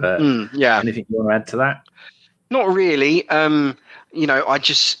thinking. But anything you want to add to that? Not really. You know, I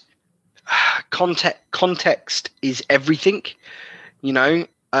just context is everything. You know,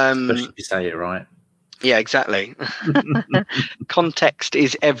 especially if you say it right. Yeah, exactly. Context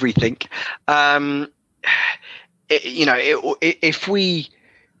is everything. If we,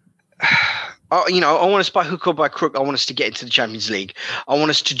 you know, I want us by hook or by crook. I want us to get into the Champions League. I want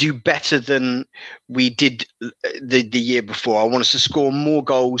us to do better than we did the year before. I want us to score more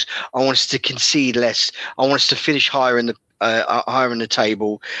goals. I want us to concede less. I want us to finish higher in the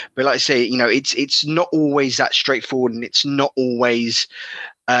table. But like I say, you know, it's not always that straightforward, and it's not always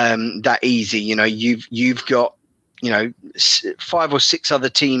that easy. You know, you've got, you know, 5 or 6 other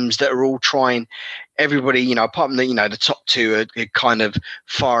teams that are all trying. Everybody, you know, apart from the top 2 are kind of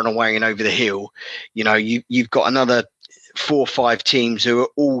far and away and over the hill. You know, you've got another 4 or 5 teams who are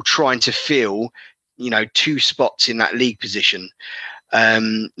all trying to fill, you know, 2 spots in that league position.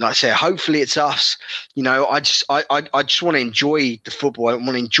 Like I say, hopefully it's us. You know, I just want to enjoy the football. I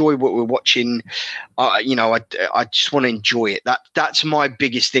want to enjoy what we're watching. You know, I just want to enjoy it. That's my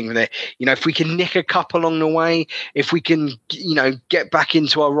biggest thing there. You know, if we can nick a cup along the way, if we can, you know, get back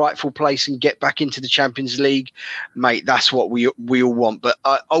into our rightful place and get back into the Champions League, mate, that's what we all want. But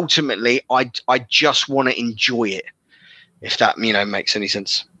ultimately, I just want to enjoy it. If that, you know, makes any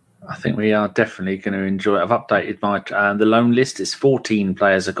sense. I think we are definitely going to enjoy it. I've updated my the loan list. It's 14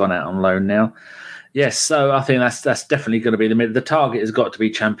 players have gone out on loan now. Yes, so I think that's definitely going to be the target has got to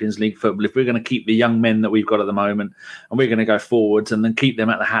be Champions League football. If we're going to keep the young men that we've got at the moment, and we're going to go forwards and then keep them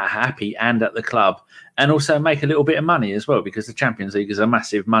at the happy and at the club, and also make a little bit of money as well, because the Champions League is a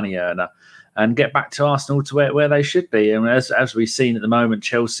massive money earner, and get back to Arsenal to where they should be. And as we've seen at the moment,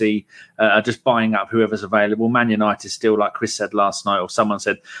 Chelsea are just buying up whoever's available. Man United still, like Chris said last night, or someone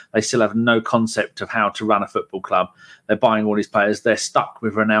said, they still have no concept of how to run a football club. They're buying all these players. They're stuck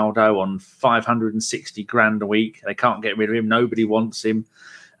with Ronaldo on 560 grand a week. They can't get rid of him. Nobody wants him.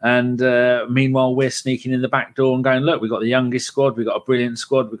 And meanwhile, we're sneaking in the back door and going, look, we've got the youngest squad. We've got a brilliant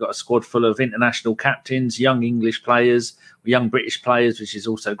squad. We've got a squad full of international captains, young English players, young British players, which is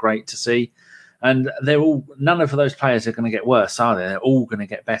also great to see. And none of those players are going to get worse, are they? They're all going to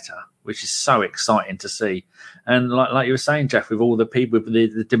get better, which is so exciting to see. And like you were saying, Jeff, with all the people, with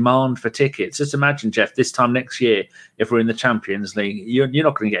the demand for tickets, just imagine, Jeff, this time next year, if we're in the Champions League, you're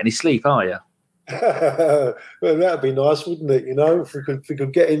not going to get any sleep, are you? Well, that'd be nice, wouldn't it? If we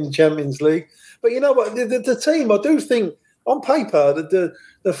could get in the Champions League. But you know what? The team, I do think, on paper,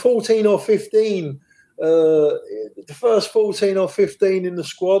 the 14 or 15, the first 14 or 15 in the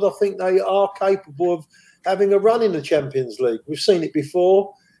squad, I think they are capable of having a run in the Champions League. We've seen it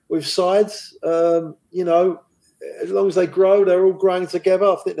before with sides. As long as they grow, they're all growing together.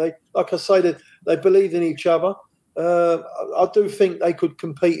 I think like I say, they believe in each other. I do think they could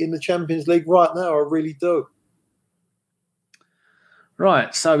compete in the Champions League right now. I really do.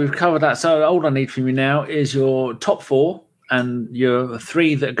 Right, so we've covered that. So all I need from you now is your top 4 and your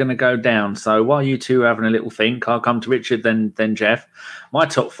 3 that are going to go down. So while you two are having a little think, I'll come to Richard, then Jeff. My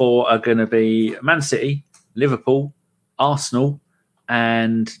top 4 are going to be Man City, Liverpool, Arsenal,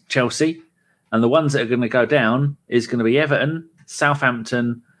 and Chelsea. And the ones that are going to go down is going to be Everton,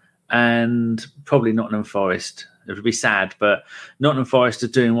 Southampton, and probably Nottingham Forest. It would be sad, but Nottingham Forest are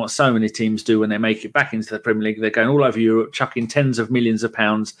doing what so many teams do when they make it back into the Premier League. They're going all over Europe, chucking tens of millions of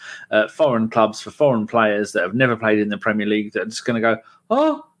pounds at foreign clubs for foreign players that have never played in the Premier League that are just going to go,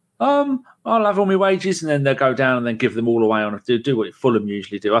 I'll have all my wages, and then they'll go down and then give them all away on do what Fulham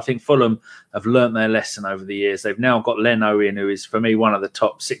usually do. I think Fulham have learnt their lesson over the years. They've now got Leno in, who is, for me, one of the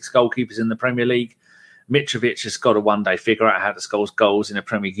top 6 goalkeepers in the Premier League. Mitrovic has got to one day figure out how to score goals in a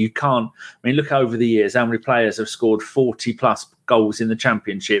Premier League. You can't. I mean, look over the years, how many players have scored 40-plus goals in the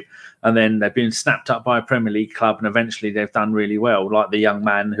Championship, and then they've been snapped up by a Premier League club, and eventually they've done really well, like the young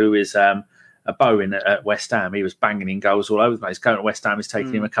man who is a Bowen at West Ham. He was banging in goals all over the place. Going to West Ham is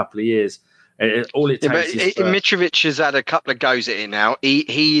taking him a couple of years. All it takes is... Mitrovic has had a couple of goes at it now.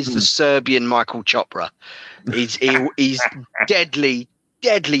 He is the Serbian Michael Chopra. He's deadly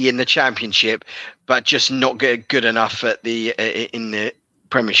in the Championship, but just not good enough at in the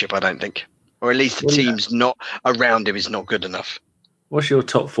Premiership, I don't think. Or at least the teams not around him is not good enough. What's your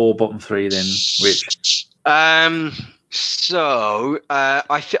top 4, bottom 3 then, Rich?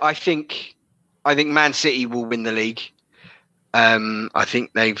 I think Man City will win the league. I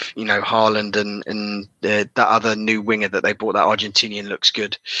think they've, Haaland and that other new winger that they bought, that Argentinian, looks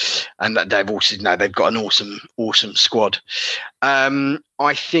good, and that they've also they've got an awesome squad.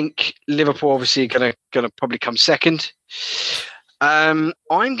 I think Liverpool obviously going to probably come second. I'm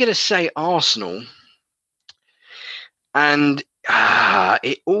going to say Arsenal, and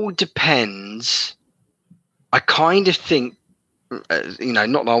it all depends. I kind of think,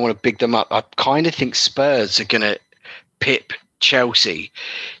 not that I want to big them up. I kind of think Spurs are going to pip Chelsea,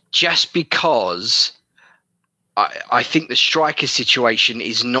 just because I think the striker situation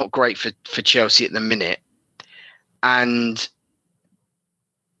is not great for Chelsea at the minute, and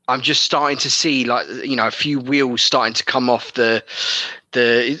I'm just starting to see a few wheels starting to come off the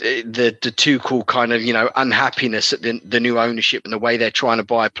Tuchel kind of unhappiness at the new ownership and the way they're trying to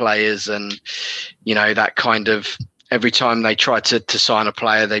buy players, and that kind of every time they try to sign a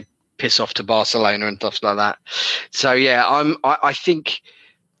player they piss off to Barcelona and stuff like that. So yeah, I think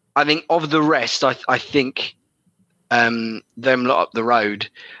of the rest, I think them lot up the road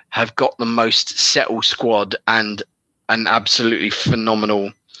have got the most settled squad and an absolutely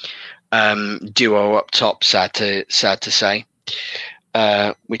phenomenal duo up top. Sad to say,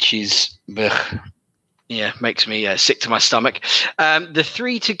 which is makes me sick to my stomach. The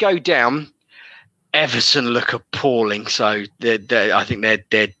 3 to go down. Everton look appalling, so I think they're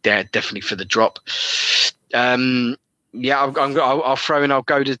definitely for the drop. I'll throw in. I'll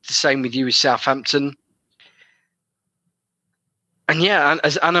go to the same with you as Southampton, and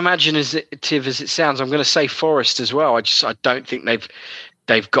as unimaginative as it sounds, I'm going to say Forest as well. I don't think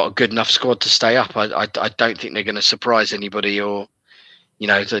they've got a good enough squad to stay up. I don't think they're going to surprise anybody, or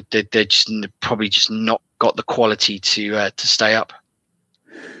they're just probably just not got the quality to stay up.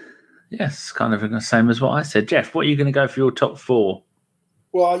 Yes, kind of the same as what I said. Jeff, what are you going to go for your top 4?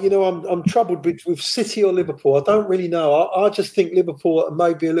 Well, I'm troubled with City or Liverpool. I don't really know. I just think Liverpool are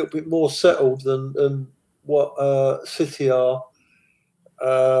maybe a little bit more settled than what City are.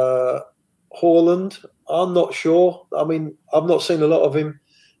 Haaland, I'm not sure. I mean, I've not seen a lot of him.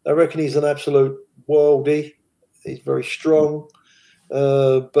 I reckon he's an absolute worldie. He's very strong.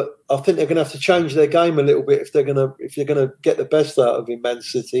 But I think they're going to have to change their game a little bit if they're going to get the best out of him, Man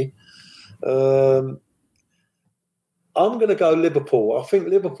City. I'm going to go Liverpool. I think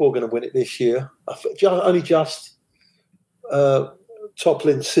Liverpool are going to win it this year. Only just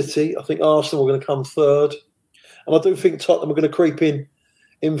toppling City. I think Arsenal are going to come third. And I do think Tottenham are going to creep in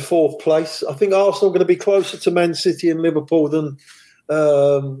 4th place. I think Arsenal are going to be closer to Man City and Liverpool than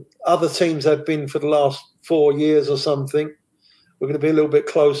other teams have been for the last 4 years or something. We're going to be a little bit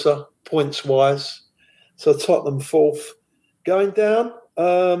closer points-wise. So Tottenham 4th. Going down,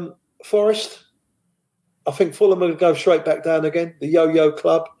 Forest. I think Fulham are going to go straight back down again, the yo-yo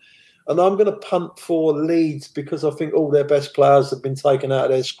club. And I'm going to punt for Leeds because I think all their best players have been taken out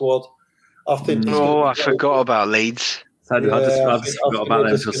of their squad. I think. I forgot about Leeds. I just forgot about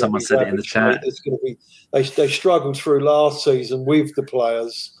them until someone said it in the chat. It's going to be. They struggled through last season with the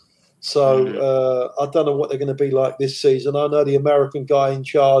players, so I don't know what they're going to be like this season. I know the American guy in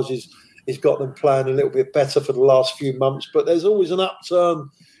charge has got them playing a little bit better for the last few months, but there's always an upturn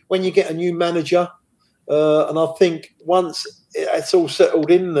when you get a new manager. And I think once it's all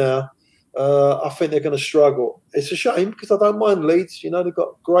settled in now, I think they're going to struggle. It's a shame because I don't mind Leeds. They've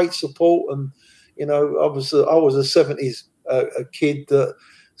got great support, and I was a 70s kid that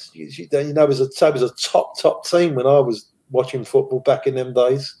was a top team when I was watching football back in them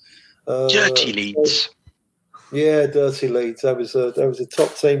days. Dirty Leeds. Yeah, dirty Leeds. That was a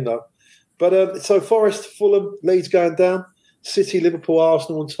top team though. But so Forest, Fulham, Leeds going down. City, Liverpool,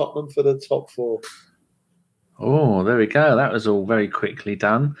 Arsenal, and Tottenham for the top 4. Oh, there we go. That was all very quickly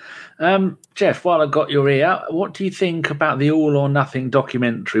done. Jeff, while I got your ear, what do you think about the All or Nothing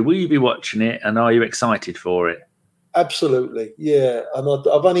documentary? Will you be watching it, and are you excited for it? Absolutely, yeah. And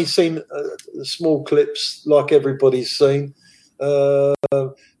I've only seen small clips like everybody's seen. I've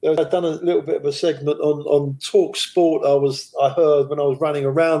done a little bit of a segment on Talk Sport. I heard when I was running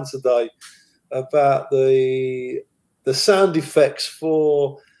around today about the sound effects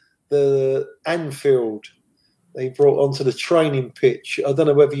for the Anfield they brought onto the training pitch. I don't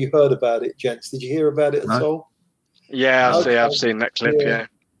know whether you heard about it, gents. Did you hear about it at all? Yeah, I've seen that clip. Yeah.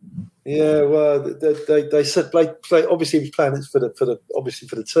 Yeah, well, they said play. Obviously, he was playing it for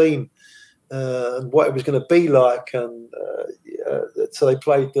the team and what it was going to be like, and so they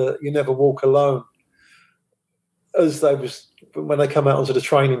played the "You Never Walk Alone" when they come out onto the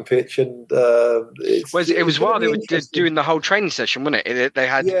training pitch, and it was while they were doing the whole training session, wasn't it?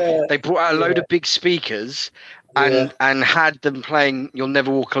 They brought out a load of big speakers. And had them playing "You'll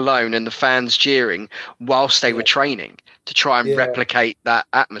Never Walk Alone" and the fans cheering whilst they were training to try and replicate that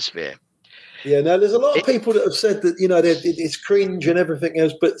atmosphere. Yeah, now there's a lot of people that have said that it's cringe and everything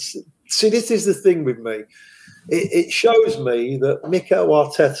else, but see, this is the thing with me. It shows me that Mikel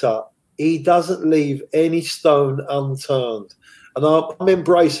Arteta, he doesn't leave any stone unturned. And I'm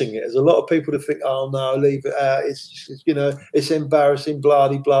embracing it. There's a lot of people that think, "Oh no, leave it out. It's embarrassing, blah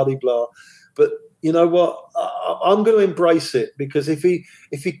blah blah." But you know what? I'm going to embrace it because if he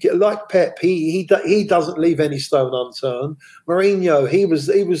like Pep, he doesn't leave any stone unturned. Mourinho, he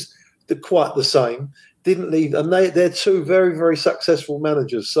was quite the same. Didn't leave, and they're two very very successful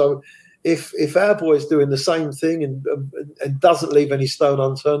managers. So if our boy's doing the same thing and doesn't leave any stone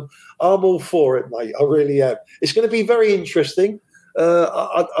unturned, I'm all for it, mate. I really am. It's going to be very interesting.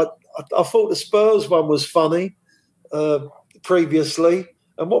 I thought the Spurs one was funny previously.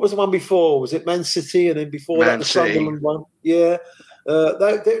 And what was the one before? Was it Man City? And then before that, the Sunderland one? Yeah.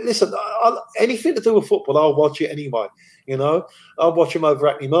 Listen, anything to do with football, I'll watch it anyway. I'll watch them over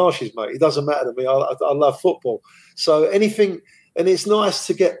Hackney Marshes, mate. It doesn't matter to me. I love football. So anything, and it's nice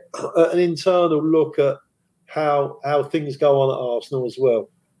to get an internal look at how things go on at Arsenal as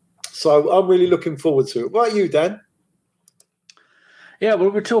well. So I'm really looking forward to it. What about you, Dan? Yeah,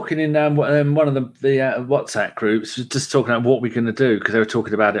 well, we're talking in one of the WhatsApp groups, just talking about what we're going to do because they were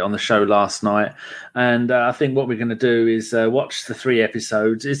talking about it on the show last night. And I think what we're going to do is watch the 3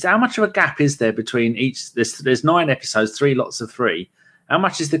 episodes. How much of a gap is there between each? There's 9 episodes, 3 lots of 3. How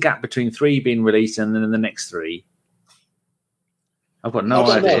much is the gap between 3 being released and then the next 3? I've got no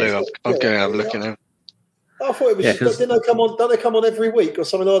idea. I'll go have a look at them. I thought it was. Don't they come on every week or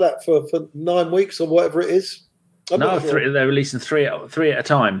something like that for 9 weeks or whatever it is? No, 3. They're releasing 3 at a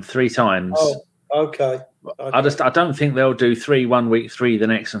time, 3 times. Oh, okay. I don't think they'll do 3 one week, 3 the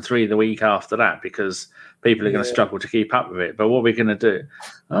next, and 3 the week after that because people are going to struggle to keep up with it. But what we're going to do?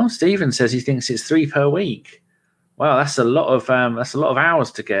 Oh, Stephen says he thinks it's 3 per week. Wow, that's a lot of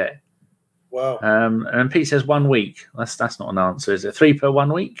hours to get. Wow. And Pete says 1 week. That's not an answer, is it? 3 per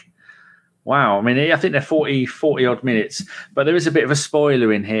 1 week? Wow. I mean, I think they're 40 odd minutes, but there is a bit of a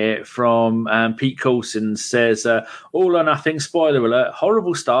spoiler in here from Pete Coulson says, all or nothing, spoiler alert,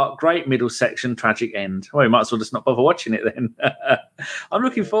 horrible start, great middle section, tragic end. Well, you might as well just not bother watching it then. I'm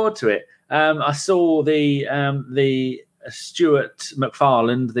looking forward to it. I saw the Stuart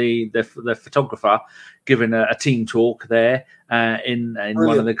McFarland, the photographer, giving a team talk there in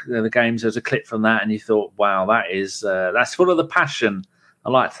one of the games. There's a clip from that, and you thought, wow, that's full of the passion. I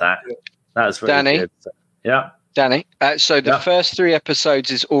liked that. Yeah. That was very good. Yeah. Danny, so the first 3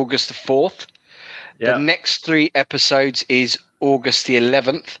 episodes is August the 4th. Yeah. The next 3 episodes is August the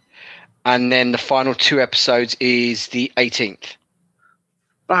 11th. And then the final 2 episodes is the 18th.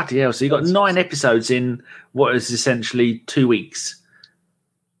 Bloody hell. So you got 9 episodes in what is essentially 2 weeks.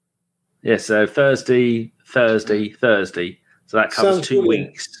 Yeah, so Thursday. So that covers Sounds 2 brilliant.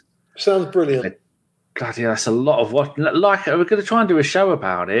 weeks. Sounds brilliant. Bloody hell, that's a lot of what. Like, we're going to try and do a show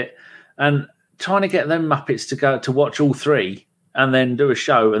about it, and trying to get them Muppets to go to watch all 3 and then do a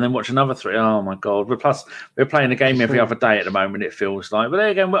show and then watch another 3. Oh my God. We're playing a game every other day at the moment, it feels like. But there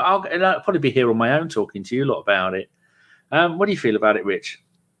again, I'll probably be here on my own talking to you a lot about it. What do you feel about it, Rich?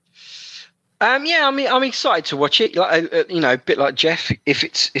 Yeah, I mean, I'm excited to watch it. Like, a bit like Jeff. If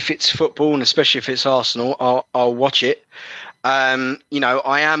it's football, and especially if it's Arsenal, I'll watch it. I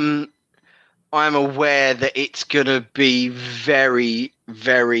am aware that it's gonna be very,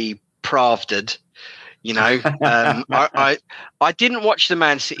 very pravded. I didn't watch the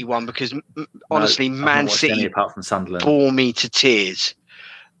Man City one because honestly, Man City apart from Sunderland bore me to tears.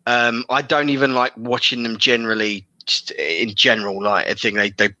 I don't even like watching them generally. Just in general, like I think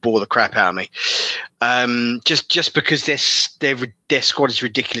they bore the crap out of me. Just because their squad is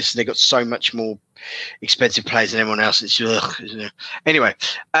ridiculous and they got so much more expensive players than everyone else. It's anyway.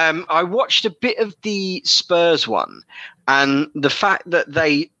 I watched a bit of the Spurs one, and the fact that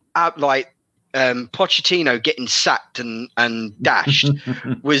they Pochettino getting sacked and dashed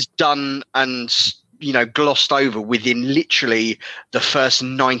was done and glossed over within literally the first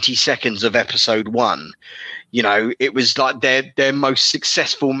 90 seconds of episode 1. It was like their most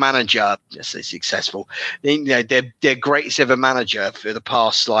successful manager. I say successful. Their greatest ever manager for the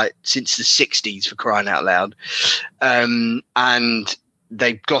past since the 60s, for crying out loud. And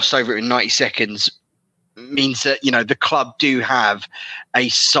they glossed over it in 90 seconds. Means that the club do have a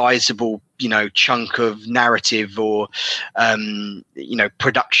sizable chunk of narrative or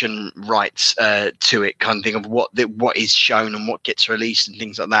production rights to it, kind of thing, of what is shown and what gets released and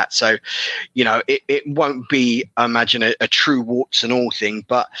things like that. So it won't be, I imagine, a true warts and all thing,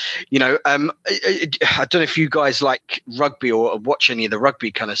 but I don't know if you guys like rugby or watch any of the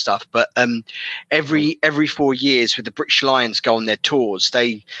rugby kind of stuff, but every 4 years with the British Lions go on their tours,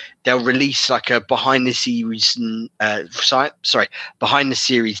 they'll release like a behind the series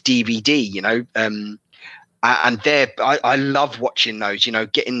DVD, and I love watching those,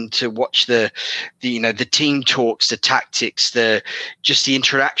 getting to watch the team talks, the tactics, just the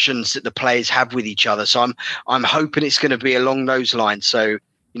interactions that the players have with each other. So I'm hoping it's going to be along those lines. So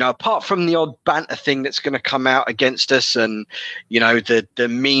apart from the odd banter thing that's going to come out against us, and the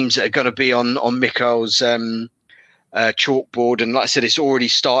memes that are going to be on Mikel's chalkboard, and like I said, it's already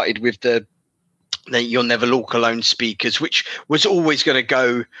started with the "You'll Never Walk Alone" speakers, which was always going to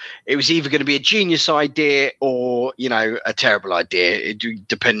go. It was either going to be a genius idea or a terrible idea,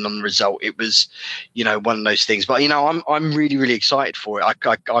 depending on the result. It was one of those things. But I'm really, really excited for it. I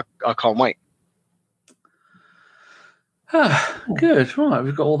can't wait. Good. Right,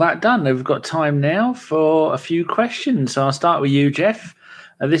 we've got all that done. We've got time now for a few questions. So I'll start with you, Jeff.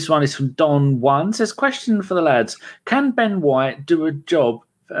 This one is from Don1. It says, question for the lads: can Ben White do a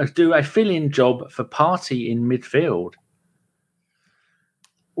fill-in job for Partey in midfield?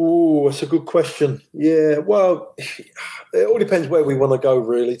 Oh, that's a good question. Yeah, well, it all depends where we want to go,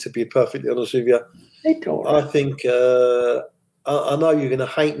 really, to be perfectly honest with you. I think, I know you're going to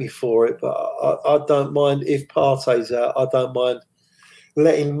hate me for it, but I don't mind if Partey's out. I don't mind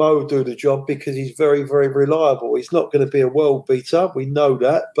letting Mo do the job because he's very, very reliable. He's not going to be a world beater. We know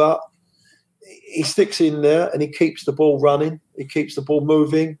that, but he sticks in there and he keeps the ball running. He keeps the ball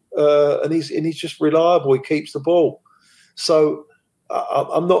moving, and he's just reliable. He keeps the ball. So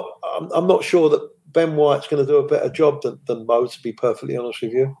I'm not sure that Ben White's going to do a better job than Mo, to be perfectly honest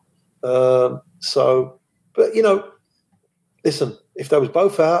with you. But listen, if they was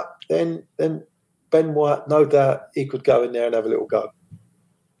both out, then Ben White, no doubt, he could go in there and have a little go.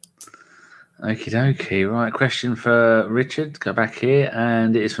 Okie dokie. Right, question for Richard. Go back here,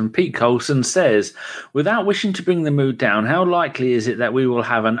 and it is from Pete Colson. Says, without wishing to bring the mood down, how likely is it that we will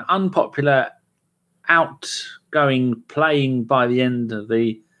have an unpopular outgoing playing by the end of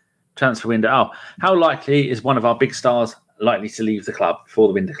the transfer window? Oh, how likely is one of our big stars likely to leave the club before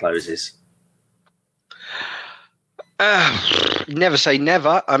the window closes? Never say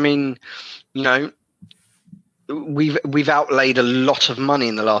never. I mean, we've outlaid a lot of money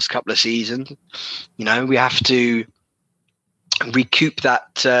in the last couple of seasons. We have to recoup that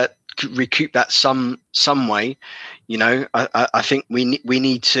some way. I think we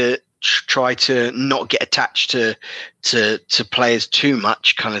need to try to not get attached to players too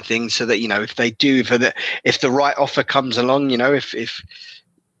much, kind of thing, so that if they do, if the right offer comes along, if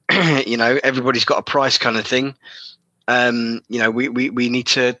everybody's got a price, kind of thing. we need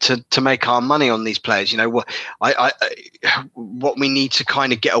to make our money on these players. What we need to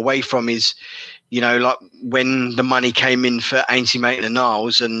kind of get away from is, like when the money came in for Ainsley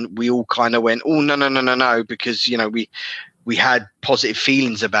Maitland-Niles, and we all kind of went, oh no, because we had positive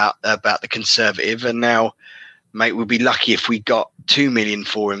feelings about the Conservative, and now, mate, we'll be lucky if we got 2 million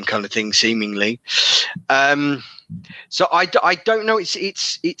for him, kind of thing, seemingly. So I don't know.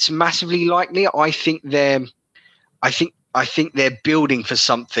 It's massively likely. I think they're building for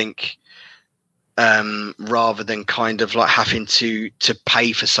something, rather than kind of like having to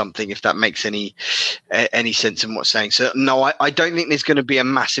pay for something, if that makes any sense in what's saying. So no, I don't think there's going to be a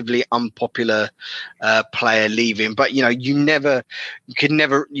massively unpopular player leaving, but you can never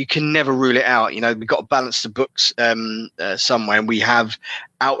rule it out. We've got to balance the books somewhere, and we have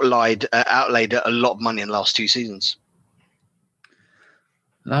outlaid a lot of money in the last 2 seasons.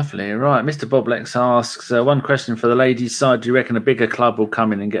 Lovely. Right. Mr. Boblex asks, one question for the ladies' side. Do you reckon a bigger club will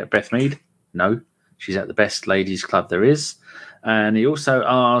come in and get Beth Mead? No. She's at the best ladies' club there is. And he also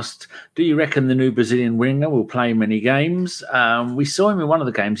asked, do you reckon the new Brazilian winger will play many games? We saw him in one of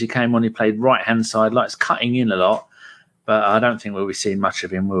the games. He came on, he played right-hand side, likes cutting in a lot. But I don't think we'll be seeing much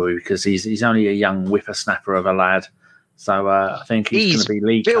of him, will we? Because he's only a young whippersnapper of a lad. So I think he's going to be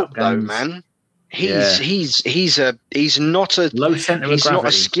League Cup games. Though, man. He's not a low centre of gravity. He's not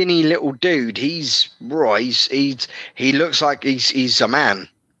a skinny little dude. He looks like he's a man.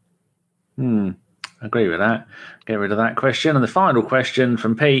 Agree with that. Get rid of that question. And the final question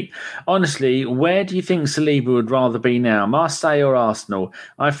from Pete. Honestly, where do you think Saliba would rather be now, Marseille or Arsenal?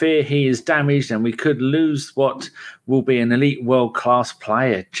 I fear he is damaged and we could lose what will be an elite world-class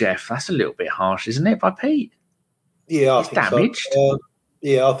player, Jeff. That's a little bit harsh, isn't it, by Pete? Yeah, I think damaged. So.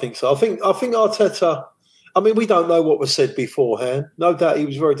 Yeah, I think so. I think Arteta, I mean, we don't know what was said beforehand. No doubt he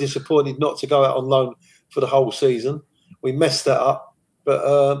was very disappointed not to go out on loan for the whole season. We messed that up.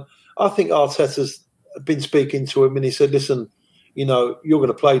 But I think Arteta's been speaking to him and he said, listen, you're going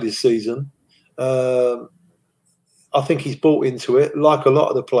to play this season. I think he's bought into it, like a lot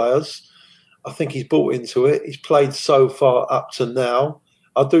of the players. I think he's bought into it. He's played so far up to now.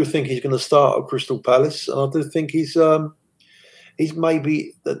 I do think he's going to start at Crystal Palace, and I do think he's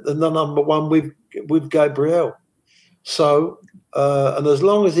maybe the number one with Gabriel. So, and as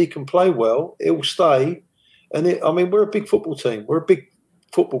long as he can play well, he'll stay. And we're a big football team. We're a big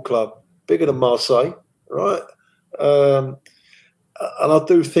football club, bigger than Marseille, right? And I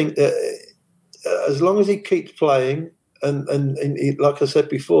do think that as long as he keeps playing and he, like I said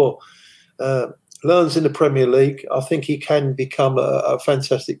before, learns in the Premier League, I think he can become a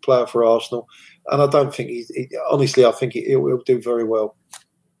fantastic player for Arsenal. And I don't think honestly, I think he'll do very well.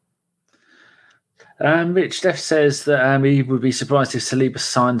 Rich Steph says that he would be surprised if Saliba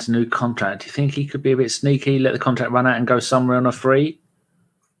signs a new contract. Do you think he could be a bit sneaky, let the contract run out and go somewhere on a free?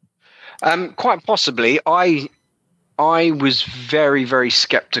 Quite possibly. I was very, very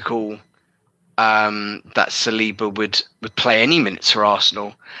sceptical that Saliba would play any minutes for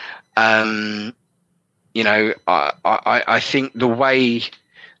Arsenal. I think the way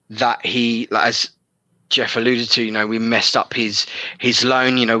that he, as Jeff alluded to, we messed up his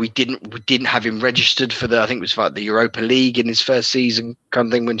loan. We didn't have him registered for I think it was like the Europa League in his first season kind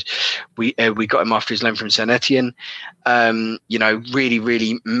of thing when we got him after his loan from Saint Etienne. Really,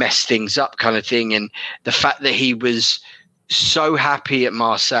 really messed things up kind of thing. And the fact that he was so happy at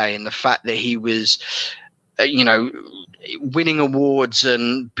Marseille, and the fact that he was, winning awards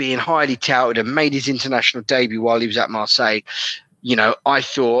and being highly touted and made his international debut while he was at Marseille, I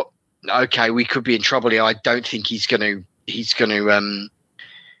thought, okay, we could be in trouble here. I don't think he's going to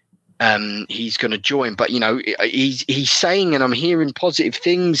join. But he's saying, and I'm hearing positive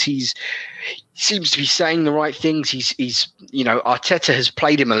things. He seems to be saying the right things. He's Arteta has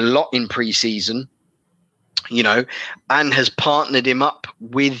played him a lot in pre-season, and has partnered him up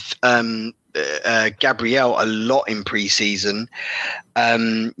with Gabriel a lot in pre-season.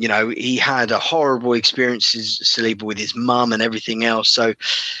 He had a horrible experience, Saliba, with his mum and everything else. So,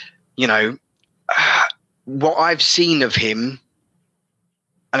 what I've seen of him,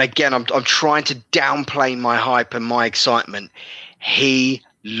 and again, I'm trying to downplay my hype and my excitement. He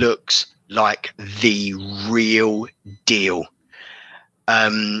looks like the real deal.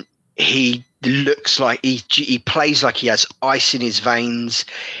 He looks like he plays like he has ice in his veins.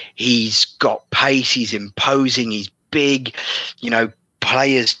 He's got pace. He's imposing. He's big.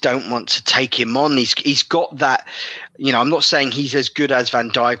 players don't want to take him on. He's got that, I'm not saying he's as good as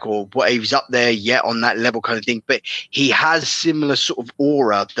Van Dijk or what he's up there yet on that level kind of thing, but he has similar sort of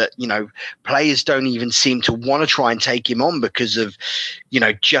aura that, players don't even seem to want to try and take him on because of, he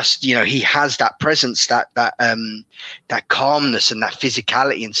has that presence, that calmness and that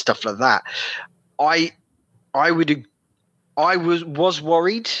physicality and stuff like that. I was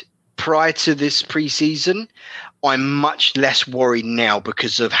worried prior to this preseason. I'm much less worried now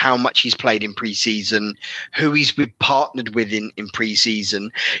because of how much he's played in preseason, who he's been partnered with in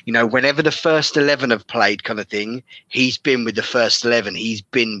preseason. Whenever the first 11 have played kind of thing, he's been with the first 11. He's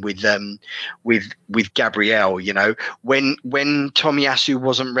been with Gabriel. When Tomiyasu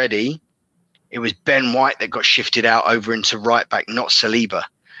wasn't ready, it was Ben White that got shifted out over into right back, not Saliba.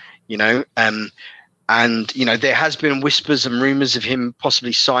 And, there has been whispers and rumors of him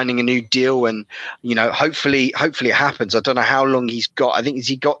possibly signing a new deal. And, hopefully it happens. I don't know how long he's got. I think, has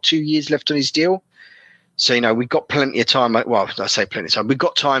he got 2 years left on his deal? So, we've got plenty of time. Well, I say plenty of time. We've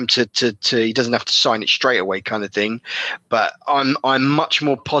got time to he doesn't have to sign it straight away kind of thing. But I'm much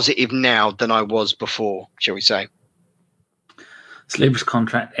more positive now than I was before, shall we say. Saliba's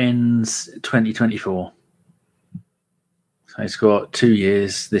contract ends 2024. So he's got 2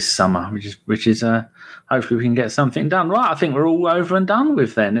 years this summer, which is hopefully we can get something done. Right, I think we're all over and done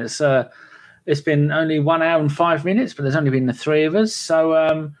with then. It's been only 1 hour and 5 minutes, but there's only been the three of us.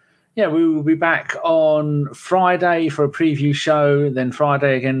 So we will be back on Friday for a preview show, then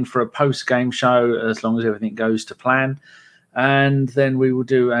Friday again for a post-game show, as long as everything goes to plan. And then we will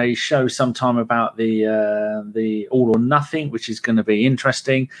do a show sometime about the All or Nothing, which is going to be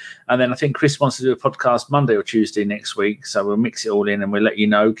interesting. And then I think Chris wants to do a podcast Monday or Tuesday next week. So we'll mix it all in and we'll let you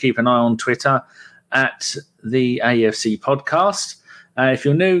know. Keep an eye on Twitter at the AFC Podcast. If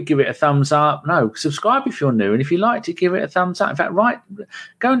you're new, give it a thumbs up. No, subscribe if you're new. And if you liked it, give it a thumbs up. In fact,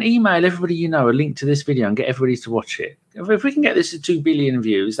 go and email everybody a link to this video and get everybody to watch it. If we can get this to 2 billion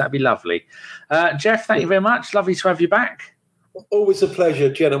views, that'd be lovely. Jeff, thank you very much. Lovely to have you back. Always a pleasure,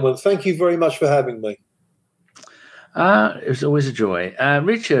 gentlemen. Thank you very much for having me. It was always a joy.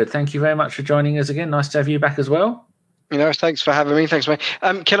 Richard, thank you very much for joining us again. Nice to have you back as well. Thanks for having me. Thanks, mate.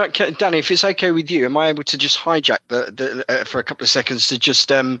 Can Danny, if it's okay with you, am I able to just hijack the for a couple of seconds to just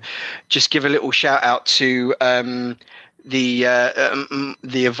give a little shout out to the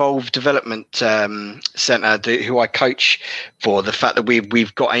Evolve Development Centre, who I coach for, the fact that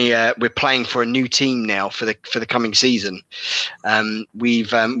we've got we're playing for a new team now for the coming season.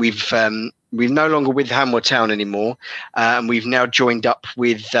 We're no longer with Hanwell Town anymore, and we've now joined up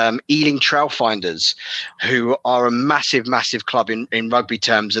with Ealing Trailfinders, who are a massive, massive club in rugby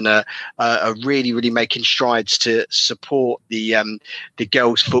terms, and are really, really making strides to support the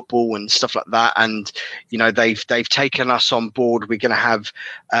girls' football and stuff like that. And they've taken us on board. We're going to have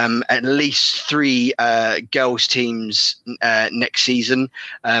at least 3 girls teams next season,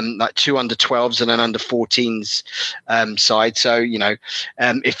 like 2 under-12s and an under-14s side. So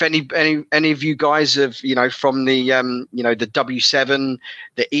if any of you guys have from the the W7,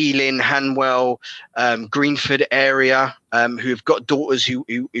 the Ealing, Hanwell, Greenford area, who've got daughters who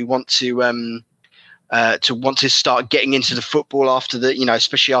want to start getting into the football after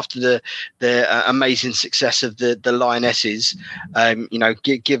especially after the amazing success of the Lionesses,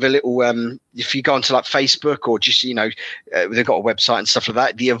 give a little if you go onto like Facebook or just they've got a website and stuff like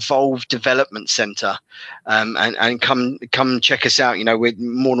that, the Evolve Development Centre, and come check us out. We're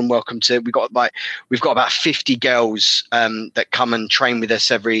more than welcome to. We've got about 50 girls that come and train with us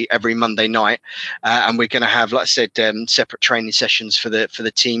every Monday night, and we're going to have, like I said, separate training sessions for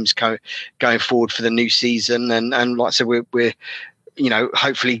the teams going forward for the new season, and like I said, we're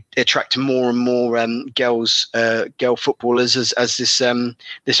hopefully attract more and more girl footballers as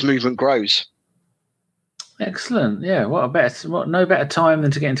this movement grows. Excellent. Yeah, no better time than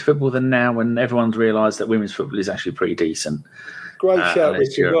to get into football than now, when everyone's realised that women's football is actually pretty decent. Great shout,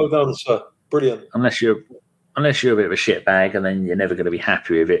 Richard. Well done, sir. Brilliant. Unless you're a bit of a shitbag, and then you're never going to be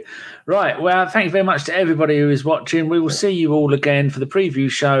happy with it. Right. Well, thank you very much to everybody who is watching. We will see you all again for the preview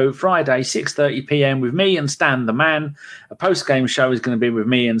show Friday, 6:30 p.m. with me and Stan the Man. A post-game show is going to be with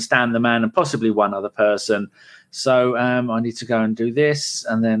me and Stan the Man and possibly one other person. So I need to go and do this,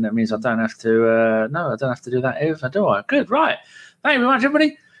 and then that means I don't have to. I don't have to do that either, do I? Good. Right. Thank you very much,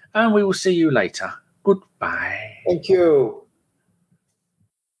 everybody, and we will see you later. Goodbye. Thank you.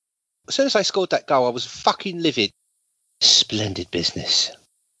 As soon as I scored that goal, I was fucking livid. Splendid business.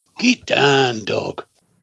 Get down, dog.